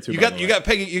he's great too. you by got the you way. got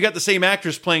Peggy, you got the same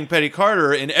actress playing Peggy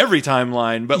Carter in every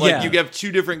timeline, but Yeah. you have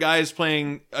 2 different guys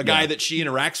playing a guy that she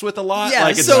interacts with a lot. Yeah,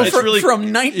 it's really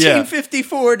from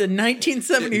 1954 to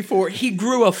 1974, he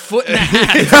grew a foot and a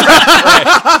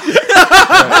half.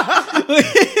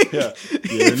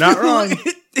 You're not wrong.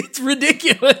 It's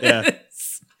ridiculous. Yeah.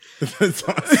 That's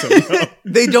awesome.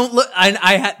 They don't look.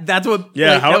 I had. That's what.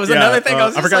 Yeah, that was another thing. I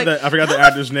was just forgot like, I forgot the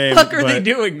actor's name. Fuck, are they but-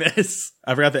 doing this?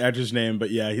 I forgot the actor's name, but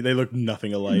yeah, they look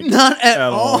nothing alike. Not at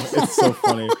all. It's so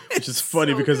funny. Which is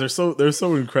funny because they're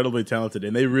so incredibly talented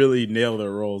and they really nail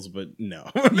their roles, but no.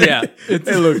 Yeah,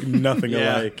 they look nothing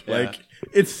Yeah, alike. yeah. Like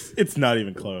it's not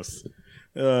even close.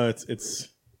 It's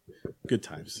good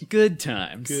times. Good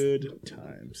times. Good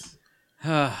times.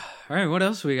 All right, what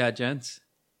else we got, gents?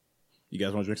 You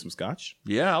guys want to drink some scotch?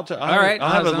 Yeah, All right, I'll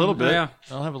have a how's little that? bit. Yeah.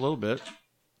 I'll have a little bit.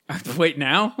 Wait,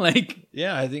 now? Like,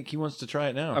 Yeah, I think he wants to try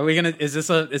it now. are we gonna? Is this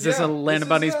a Land of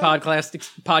Bunnies podcast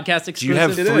exclusive? Do you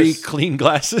have It 3 is. clean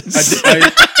glasses?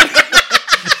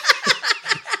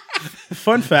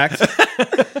 Fun fact,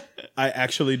 I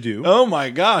actually do. Oh my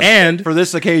gosh! And for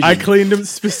this occasion, I cleaned them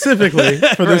specifically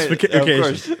for this Right, of occasion.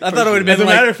 course. I thought it would have As been a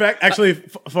like matter of fact, actually,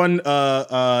 fun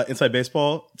inside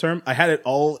baseball term. I had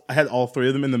all 3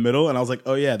 of them in the middle, and I was like,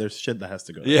 "Oh yeah, there's shit that has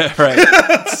to go." there. Yeah, right.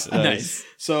 nice.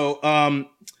 So, I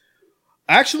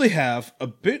actually have a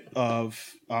bit of.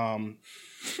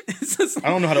 This is I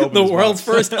don't know how to open the this world's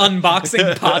box. first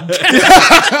unboxing podcast.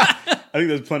 I think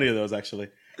there's plenty of those actually,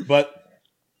 but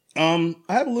I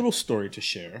have a little story to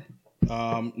share.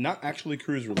 Not actually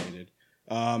cruise related.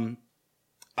 I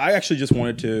actually just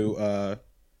wanted to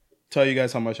tell you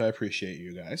guys how much I appreciate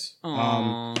you guys.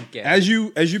 Yeah. As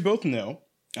you both know,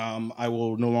 I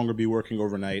will no longer be working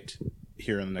overnight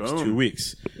here in the next 2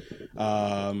 weeks.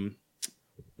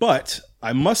 But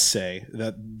I must say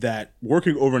that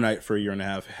working overnight for a year and a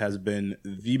half has been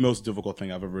the most difficult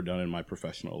thing I've ever done in my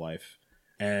professional life.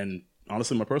 And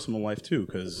honestly, my personal life too,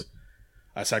 because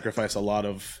I sacrifice a lot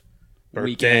of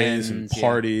birthdays and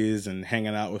parties and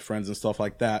hanging out with friends and stuff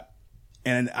like that.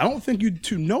 And I don't think you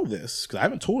two know this, because I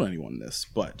haven't told anyone this,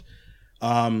 but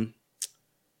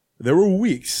there were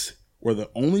weeks where the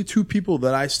only two people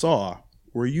that I saw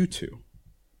were you two.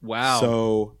 Wow.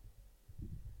 So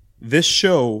this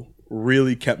show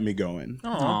really kept me going.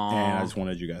 Aww. And I just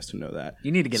wanted you guys to know that.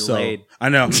 You need to get laid. I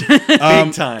know.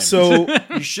 Big time. So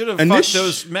You should have fucked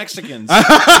those Mexicans.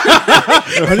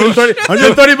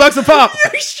 $130 a pop.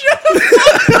 You should have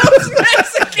fucked those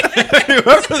Mexicans.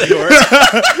 Whoever they were.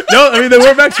 No, I mean, they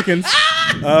were Mexicans.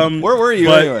 Where were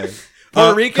you anyway?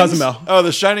 Puerto Ricans? Cozumel. Oh,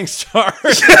 the Shining Star.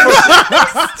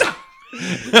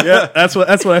 Yeah, that's what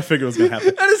I figured was going to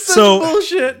happen. That is such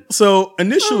bullshit. So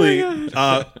initially,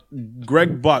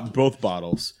 Greg bought both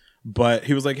bottles, but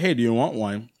he was like, "Hey, do you want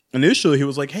one?" Initially, he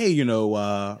was like, "Hey,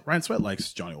 Ryan Sweat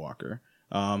likes Johnny Walker,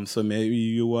 so maybe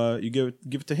you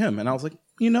give it to him." And I was like,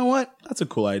 "You know what? That's a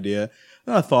cool idea."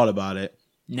 And I thought about it,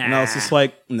 and I was just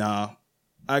like, "Nah,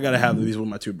 I gotta have these with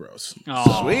my two bros."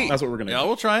 Aw. Sweet. That's what we're gonna Yeah, do.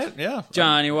 we'll try it. Yeah.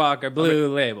 Johnny Walker Blue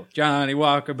Label. Johnny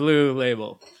Walker Blue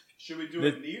Label. Should we do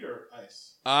it neat or ice?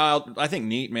 I think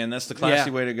neat, man. That's the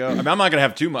classy way to go. I mean, I'm not gonna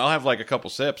have too much. I'll have like a couple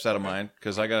sips out of mine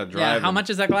because I gotta drive. Yeah, how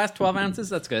much is that glass? 12 ounces?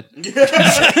 That's good. Watch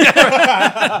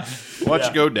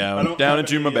it go down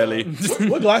into my belly.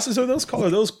 What glasses are those called? Are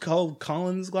those called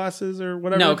Collins glasses or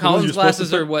whatever? No, The ones Collins you're supposed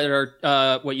glasses to are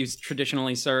put- what you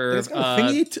traditionally serve. It's got a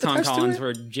thingy Tom attached to Collins it? for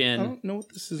I gin. don't know what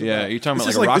this is. Yeah, about. you talking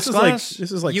This about like is a rocks glass?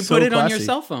 This is like You so put it on your classy.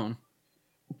 cell phone.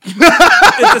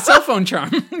 It's a cell phone charm.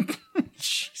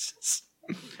 Jesus.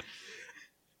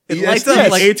 It Yeah, lights it's up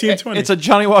like 1820. It's a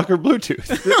Johnny Walker Bluetooth.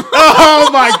 Oh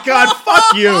my God!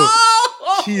 Fuck you!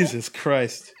 Jesus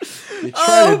Christ! You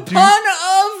try to do. pun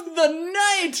of the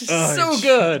night. So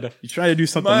good. You try to do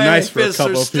something My nice for a fists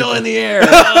couple are of still people. in the air.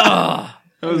 Ah.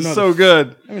 That was so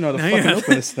good. I don't even know how to fucking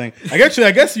open this thing. I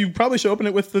guess you probably should open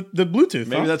it with the Bluetooth.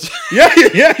 Maybe huh? that's.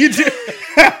 Yeah, you do.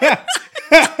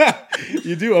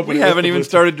 You do open it. We with haven't the even Bluetooth.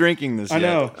 started drinking this I yet.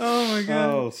 know. Oh my god.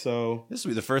 Oh, so This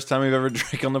will be the first time we've ever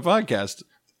drank on the podcast.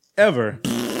 ever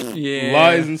Yeah.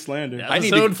 lies and slander. I need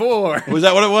to- Episode 4. Was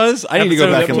that what it was? I need to go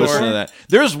Episode back and listen 4. to that.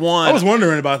 There's one. I was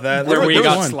wondering about that. Where we There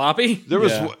was got one. sloppy? There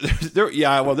was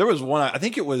Yeah. there was one. I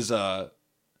think it was it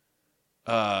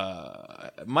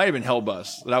might have been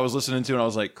Hellbus that I was listening to, and I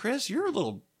was like, Chris, you're a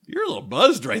little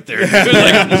buzzed right there. Dude.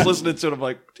 Like, I'm just listening to it. I'm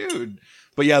like, dude.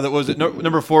 But yeah, that was it.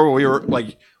 Number 4 where we were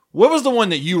like, what was the one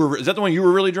that you were? Is that the one you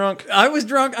were really drunk? I was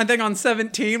drunk, I think, on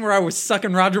 17 where I was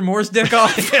sucking Roger Moore's dick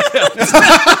off.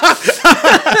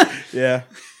 Yeah.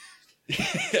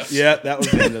 Yeah, that was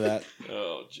the end of that.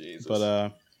 Oh Jesus!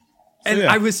 But And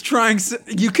yeah. I was trying.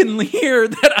 You can hear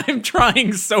that I'm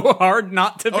trying so hard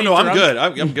not to be. Oh no, I'm drunk. good.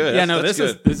 I'm good. Yeah, That's- no, that's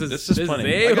this good. is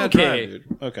plenty. I gotta okay. drive,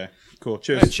 dude. okay, cool. All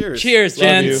Cheers. right, cheers. Cheers, Love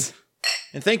gents.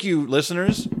 And thank you,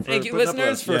 listeners. Thank you, putting up with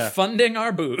listeners, us. for Yeah. funding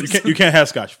our booze. You can't have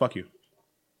scotch. Fuck you.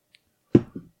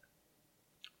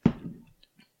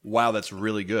 Wow, that's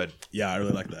really good. Yeah, I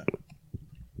really like that.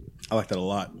 I like that a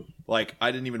lot. Like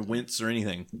I didn't even wince or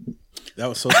anything. That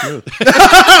was so smooth.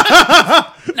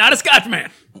 Not a Scotch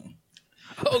man.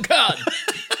 Oh God.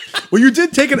 Well, you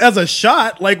did take it as a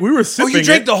shot. Like we were sipping. you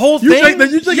drank it. the whole You thing?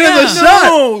 drank it as a shot.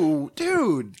 No,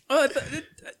 dude.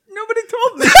 Nobody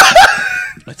told me.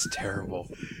 That's terrible.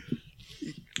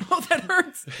 Oh, that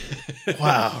hurts.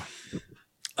 Wow.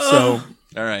 So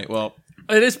All right. Well,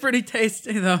 It is pretty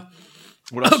tasty though.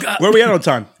 what else? Oh God. where are we at on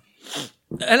time?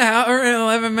 An hour and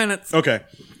 11 minutes. Okay,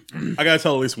 I gotta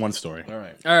tell at least one story. All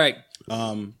right. All right.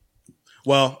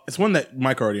 Well, it's one that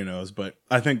Mike already knows, but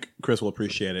I think Chris will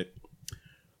appreciate it.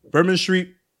 Bourbon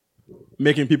Street,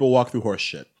 making people walk through horse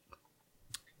shit.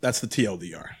 That's the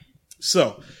TLDR.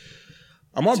 So,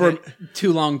 I'm on Bourbon.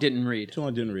 Too long didn't read. Too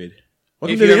long didn't read.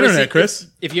 Welcome If to you the ever internet, see- Chris.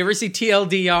 If you ever see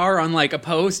TLDR on like a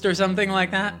post or something like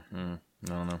that, No.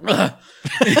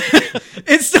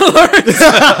 it still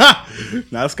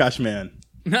hurts. Not a Scotch man.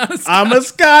 Not a I'm a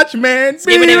Scotch man.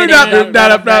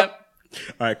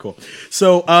 All right, cool.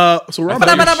 So we're on.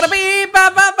 Bourbon-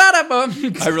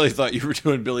 I really thought you were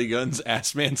doing Billy Gunn's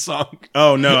Ass Man song.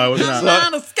 Oh no, I was I'm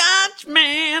not. not a Scotch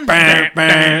man.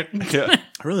 Yeah.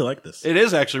 I really like this. It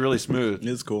is actually really smooth, It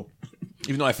is cool.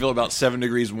 even though I feel about 7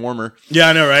 degrees warmer. Yeah,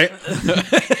 I know, right?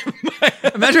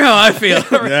 Imagine how I feel.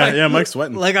 Yeah, Mike's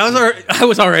sweating. Like I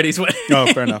was already sweating. Oh,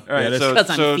 fair enough. All right, Yeah, so, Because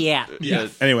I'm so fat. yeah,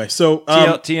 anyway, so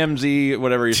TMZ,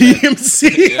 whatever you say.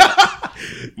 TMC.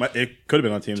 It could have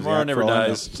been on TMZ. Tomorrow Never for all I know.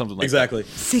 Dies, something like exactly.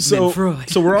 Sigmund Freud.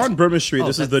 So we're on Bourbon Street. Oh,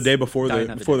 This is the that's day before Die the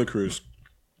Another before Day. the cruise,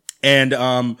 and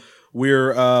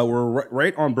we're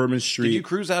right on Bourbon Street, Did you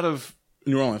cruise out of?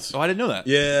 New Orleans. Oh, I didn't know that.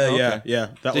 Yeah, Oh, yeah, okay. yeah.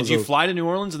 That Did was you fly to New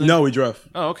Orleans? And then... No, we drove.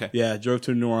 Oh, okay. Yeah, drove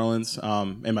to New Orleans.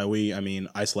 And by we, I mean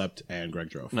I slept and Greg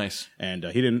drove. Nice. And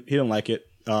he didn't like it.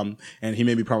 And he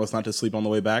made me promise not to sleep on the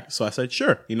way back. So I said,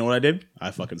 sure. You know what I did? I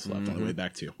fucking slept on the way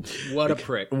back too. What a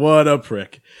prick. What a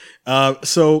prick.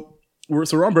 So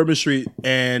we're on Bourbon Street,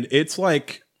 and it's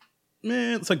like,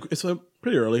 man, it's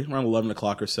pretty early, around 11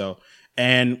 o'clock or so,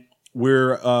 and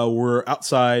we're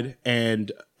outside,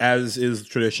 and as is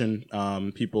tradition,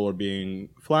 people are being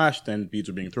flashed and beads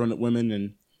are being thrown at women,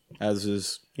 and as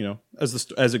is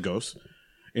as it goes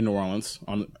in New Orleans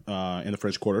in the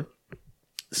French Quarter.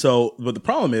 So, but the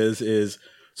problem is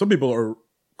some people are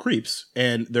creeps,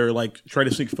 and they're like trying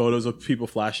to sneak photos of people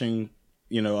flashing,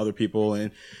 other people,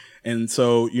 and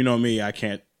so me, I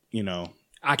can't,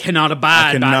 I cannot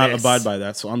abide by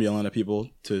that. So I'm yelling at people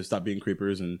to stop being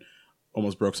creepers, and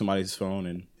almost broke somebody's phone,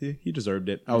 and he deserved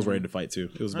it. I was ready to fight too.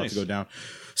 It was about to go down.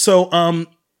 So,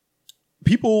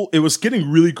 it was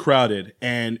getting really crowded,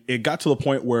 and it got to the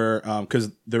point where,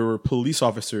 cause there were police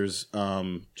officers,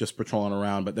 just patrolling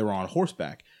around, but they were on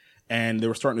horseback, and they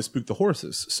were starting to spook the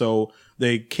horses. So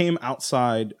they came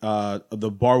outside,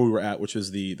 the bar we were at, which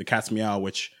is the Cat's Meow,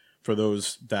 which for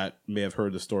those that may have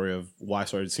heard the story of why I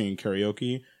started singing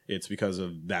karaoke, it's because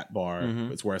of that bar.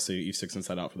 Mm-hmm. It's where I see Eve 6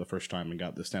 Inside Out for the first time and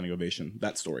got the standing ovation.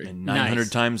 That story. And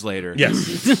 900 times later.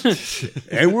 Yes.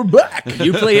 And we're back.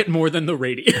 You play it more than the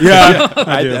radio. Yeah.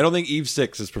 I don't think Eve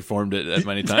 6 has performed it that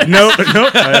many times. No.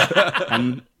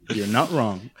 You're not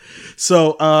wrong.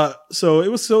 So it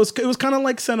was kind of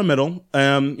like sentimental,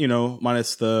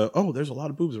 minus the, there's a lot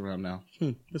of boobs around now.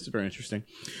 This is very interesting.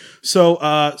 So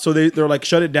they're like,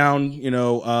 shut it down,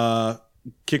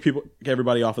 kick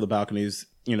everybody off of the balconies,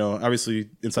 obviously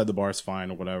inside the bar is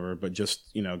fine or whatever, but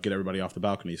just, get everybody off the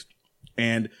balconies.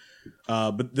 And,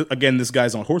 again, this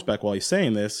guy's on horseback while he's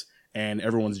saying this, and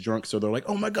everyone's drunk. So they're like,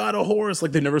 oh my God, a horse.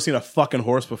 Like they've never seen a fucking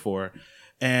horse before.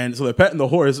 And so they're petting the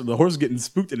horse is getting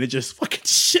spooked, and it just fucking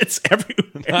shits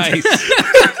everywhere. Nice.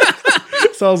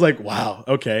 So I was like, wow,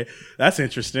 okay, that's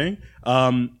interesting.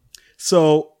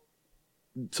 So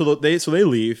they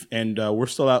leave, and we're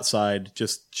still outside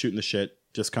just shooting the shit,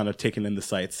 just kind of taking in the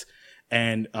sights.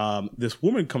 And this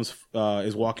woman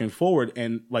is walking forward,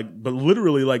 and but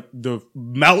literally the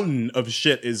mountain of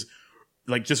shit is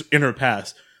just in her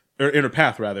path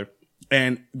rather.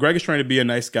 And Greg is trying to be a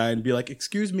nice guy and be like,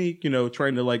 excuse me,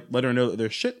 trying to let her know that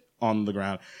there's shit on the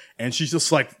ground. And she's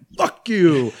just like, fuck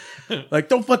you.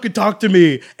 Don't fucking talk to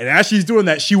me. And as she's doing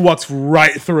that, she walks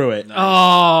right through it.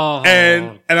 Oh.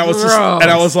 And I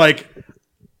was like,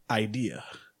 idea.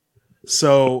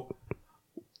 So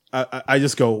I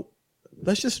just go,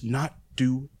 let's just not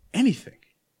do anything.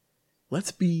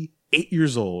 Let's be 8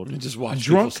 years old and just watch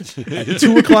drunk at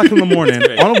 2 o'clock in the morning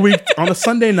on a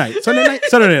Saturday night,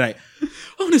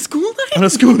 on a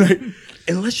school night,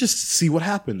 and let's just see what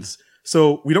happens.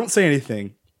 So we don't say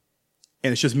anything,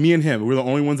 and it's just me and him. We're the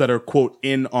only ones that are quote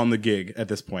in on the gig at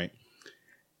this point.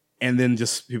 And then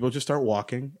people just start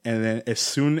walking, and then as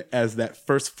soon as that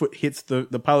first foot hits the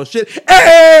pile of shit,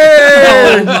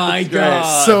 hey! Oh my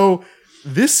God! So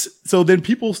then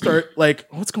people start like,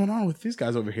 what's going on with these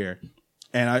guys over here?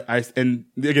 And and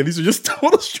again, these are just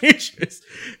total strangers.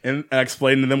 And I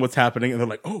explained to them what's happening, and they're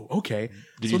like, "Oh, okay."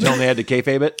 Did you tell them they had to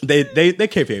kayfabe it? They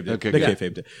kayfabed it. Okay, they good.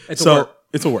 kayfabed it. It's a work.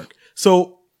 It's a work.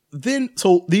 So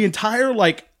the entire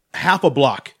half a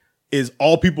block is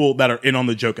all people that are in on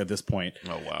the joke at this point.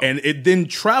 Oh wow! And it then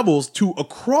travels to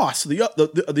across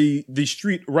the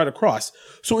street right across.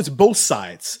 So it's both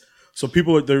sides. So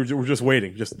people we're just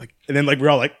waiting, and then we're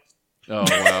all like. Oh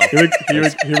wow! Here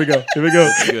we go.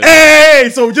 Hey!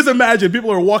 So just imagine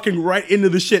people are walking right into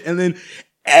the shit, and then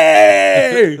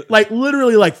hey,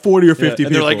 literally 40 or 50 and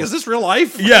people. they're like, "Is this real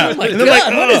life?" Yeah, Oh my and they're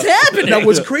God, what is happening? Now,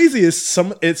 what's crazy is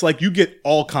it's you get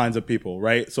all kinds of people,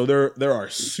 right? So they're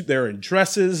in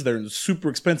dresses, they're in super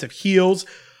expensive heels.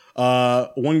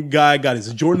 One guy got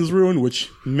his Jordans ruined, which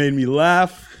made me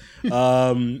laugh.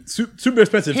 Super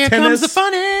expensive Here tennis. comes the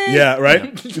funny. Yeah,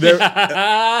 right. They're,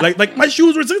 like my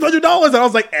shoes were $600, and I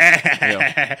was like,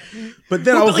 Yeah. But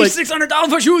then I was like, $600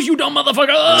 for shoes, you dumb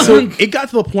motherfucker. so it got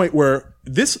to the point where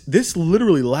this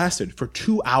literally lasted for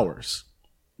 2 hours,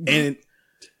 and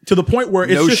to the point where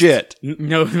it's No just, shit.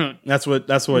 No. That's what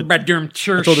Bedroom I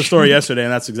church. told the story yesterday,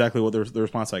 and that's exactly what the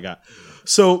response I got.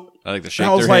 So I like to shake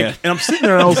I was their like, hand. and I'm sitting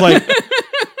there, and I was like,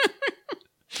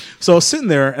 so I was sitting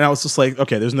there, and I was just like,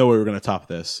 okay, there's no way we're going to top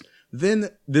this. Then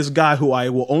this guy who I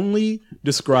will only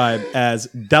describe as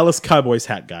Dallas Cowboys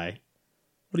hat guy.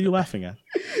 What are you laughing at?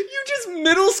 You just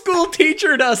middle school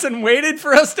teachered us and waited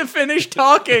for us to finish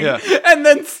talking Yeah. and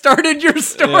then started your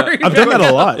story. I've done that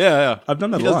a lot. Yeah. I've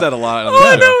done that He a does lot. that a lot.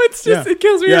 Oh, no, it's just, it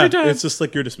kills me every time. It's just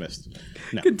like you're dismissed.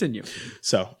 No. Continue.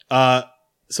 So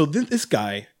then this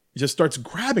guy just starts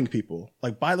grabbing people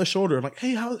like by the shoulder. I'm like,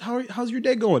 hey, how's your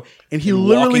day going? And he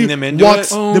literally walking them into walks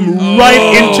it? them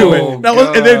right into it.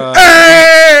 And then,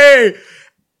 hey!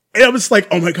 And I was like,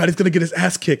 oh my God, he's going to get his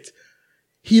ass kicked.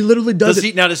 He literally does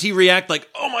it. Does he react like,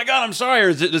 oh my God, I'm sorry?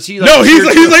 Or does he like... No, he's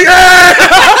like, hey!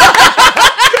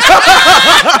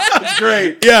 That's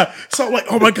great. Yeah. So I'm like,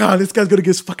 oh my God, this guy's going to get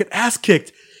his fucking ass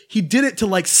kicked. He did it to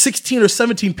like 16 or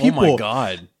 17 people. Oh my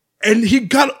God. And he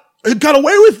got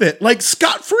away with it, like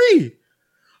scot-free.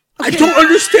 I don't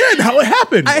understand how it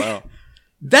happened. Wow.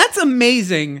 That's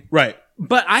amazing. Right.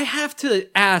 But I have to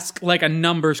ask like a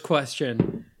numbers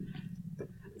question.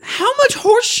 How much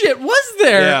horse shit was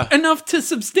there enough to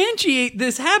substantiate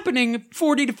this happening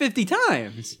 40 to 50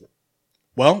 times?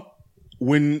 Well,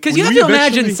 because you have to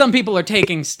imagine some people are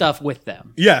taking stuff with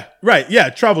them. Yeah, right. Yeah,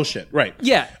 travel shit. Right.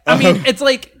 Yeah. I mean, it's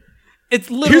like,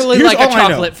 it's literally here's like a all I know.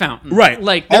 chocolate fountain. Right.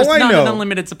 Like, there's All I not know- an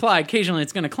unlimited supply. Occasionally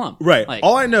it's going to clump. Right. Like,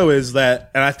 All I know is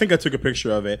that, and I think I took a picture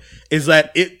of it, is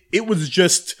that it was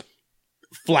just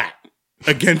flat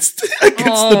against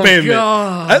the pavement.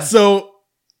 God.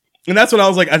 And that's what I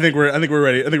was like. I think we're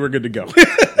ready. I think we're good to go.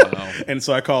 Wow. And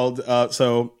so I called.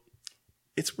 So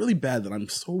it's really bad that I'm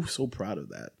so proud of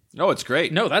that. No, it's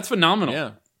great. no, that's phenomenal.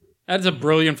 Yeah. That's a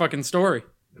brilliant fucking story.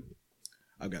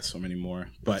 I've got so many more,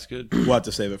 but That's good. we'll have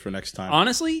to save it for next time.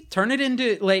 Honestly, turn it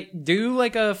into, like, do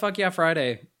like a Fuck Yeah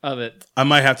Friday of it. I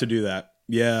might have to do that.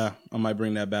 Yeah, I might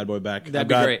bring that bad boy back. That'd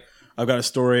be great. I've got a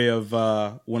story of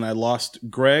when I lost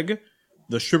Greg,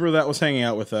 the stripper that was hanging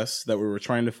out with us, that we were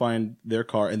trying to find their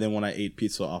car, and then when I ate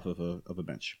pizza off of a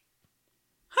bench.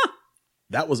 Huh.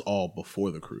 That was all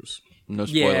before the cruise. No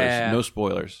spoilers. Yeah. No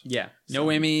spoilers. Yeah. No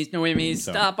whammies, no whammies.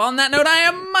 So- Stop. On that note, I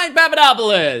am Mike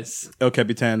Papadopoulos. El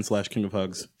Capitan / King of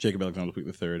Hugs, Jacob Alexander Peak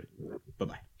III.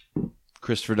 Bye-bye.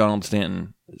 Christopher Donald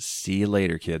Stanton. See you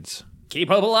later, kids. Keep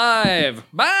hope alive.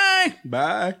 Bye.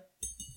 Bye.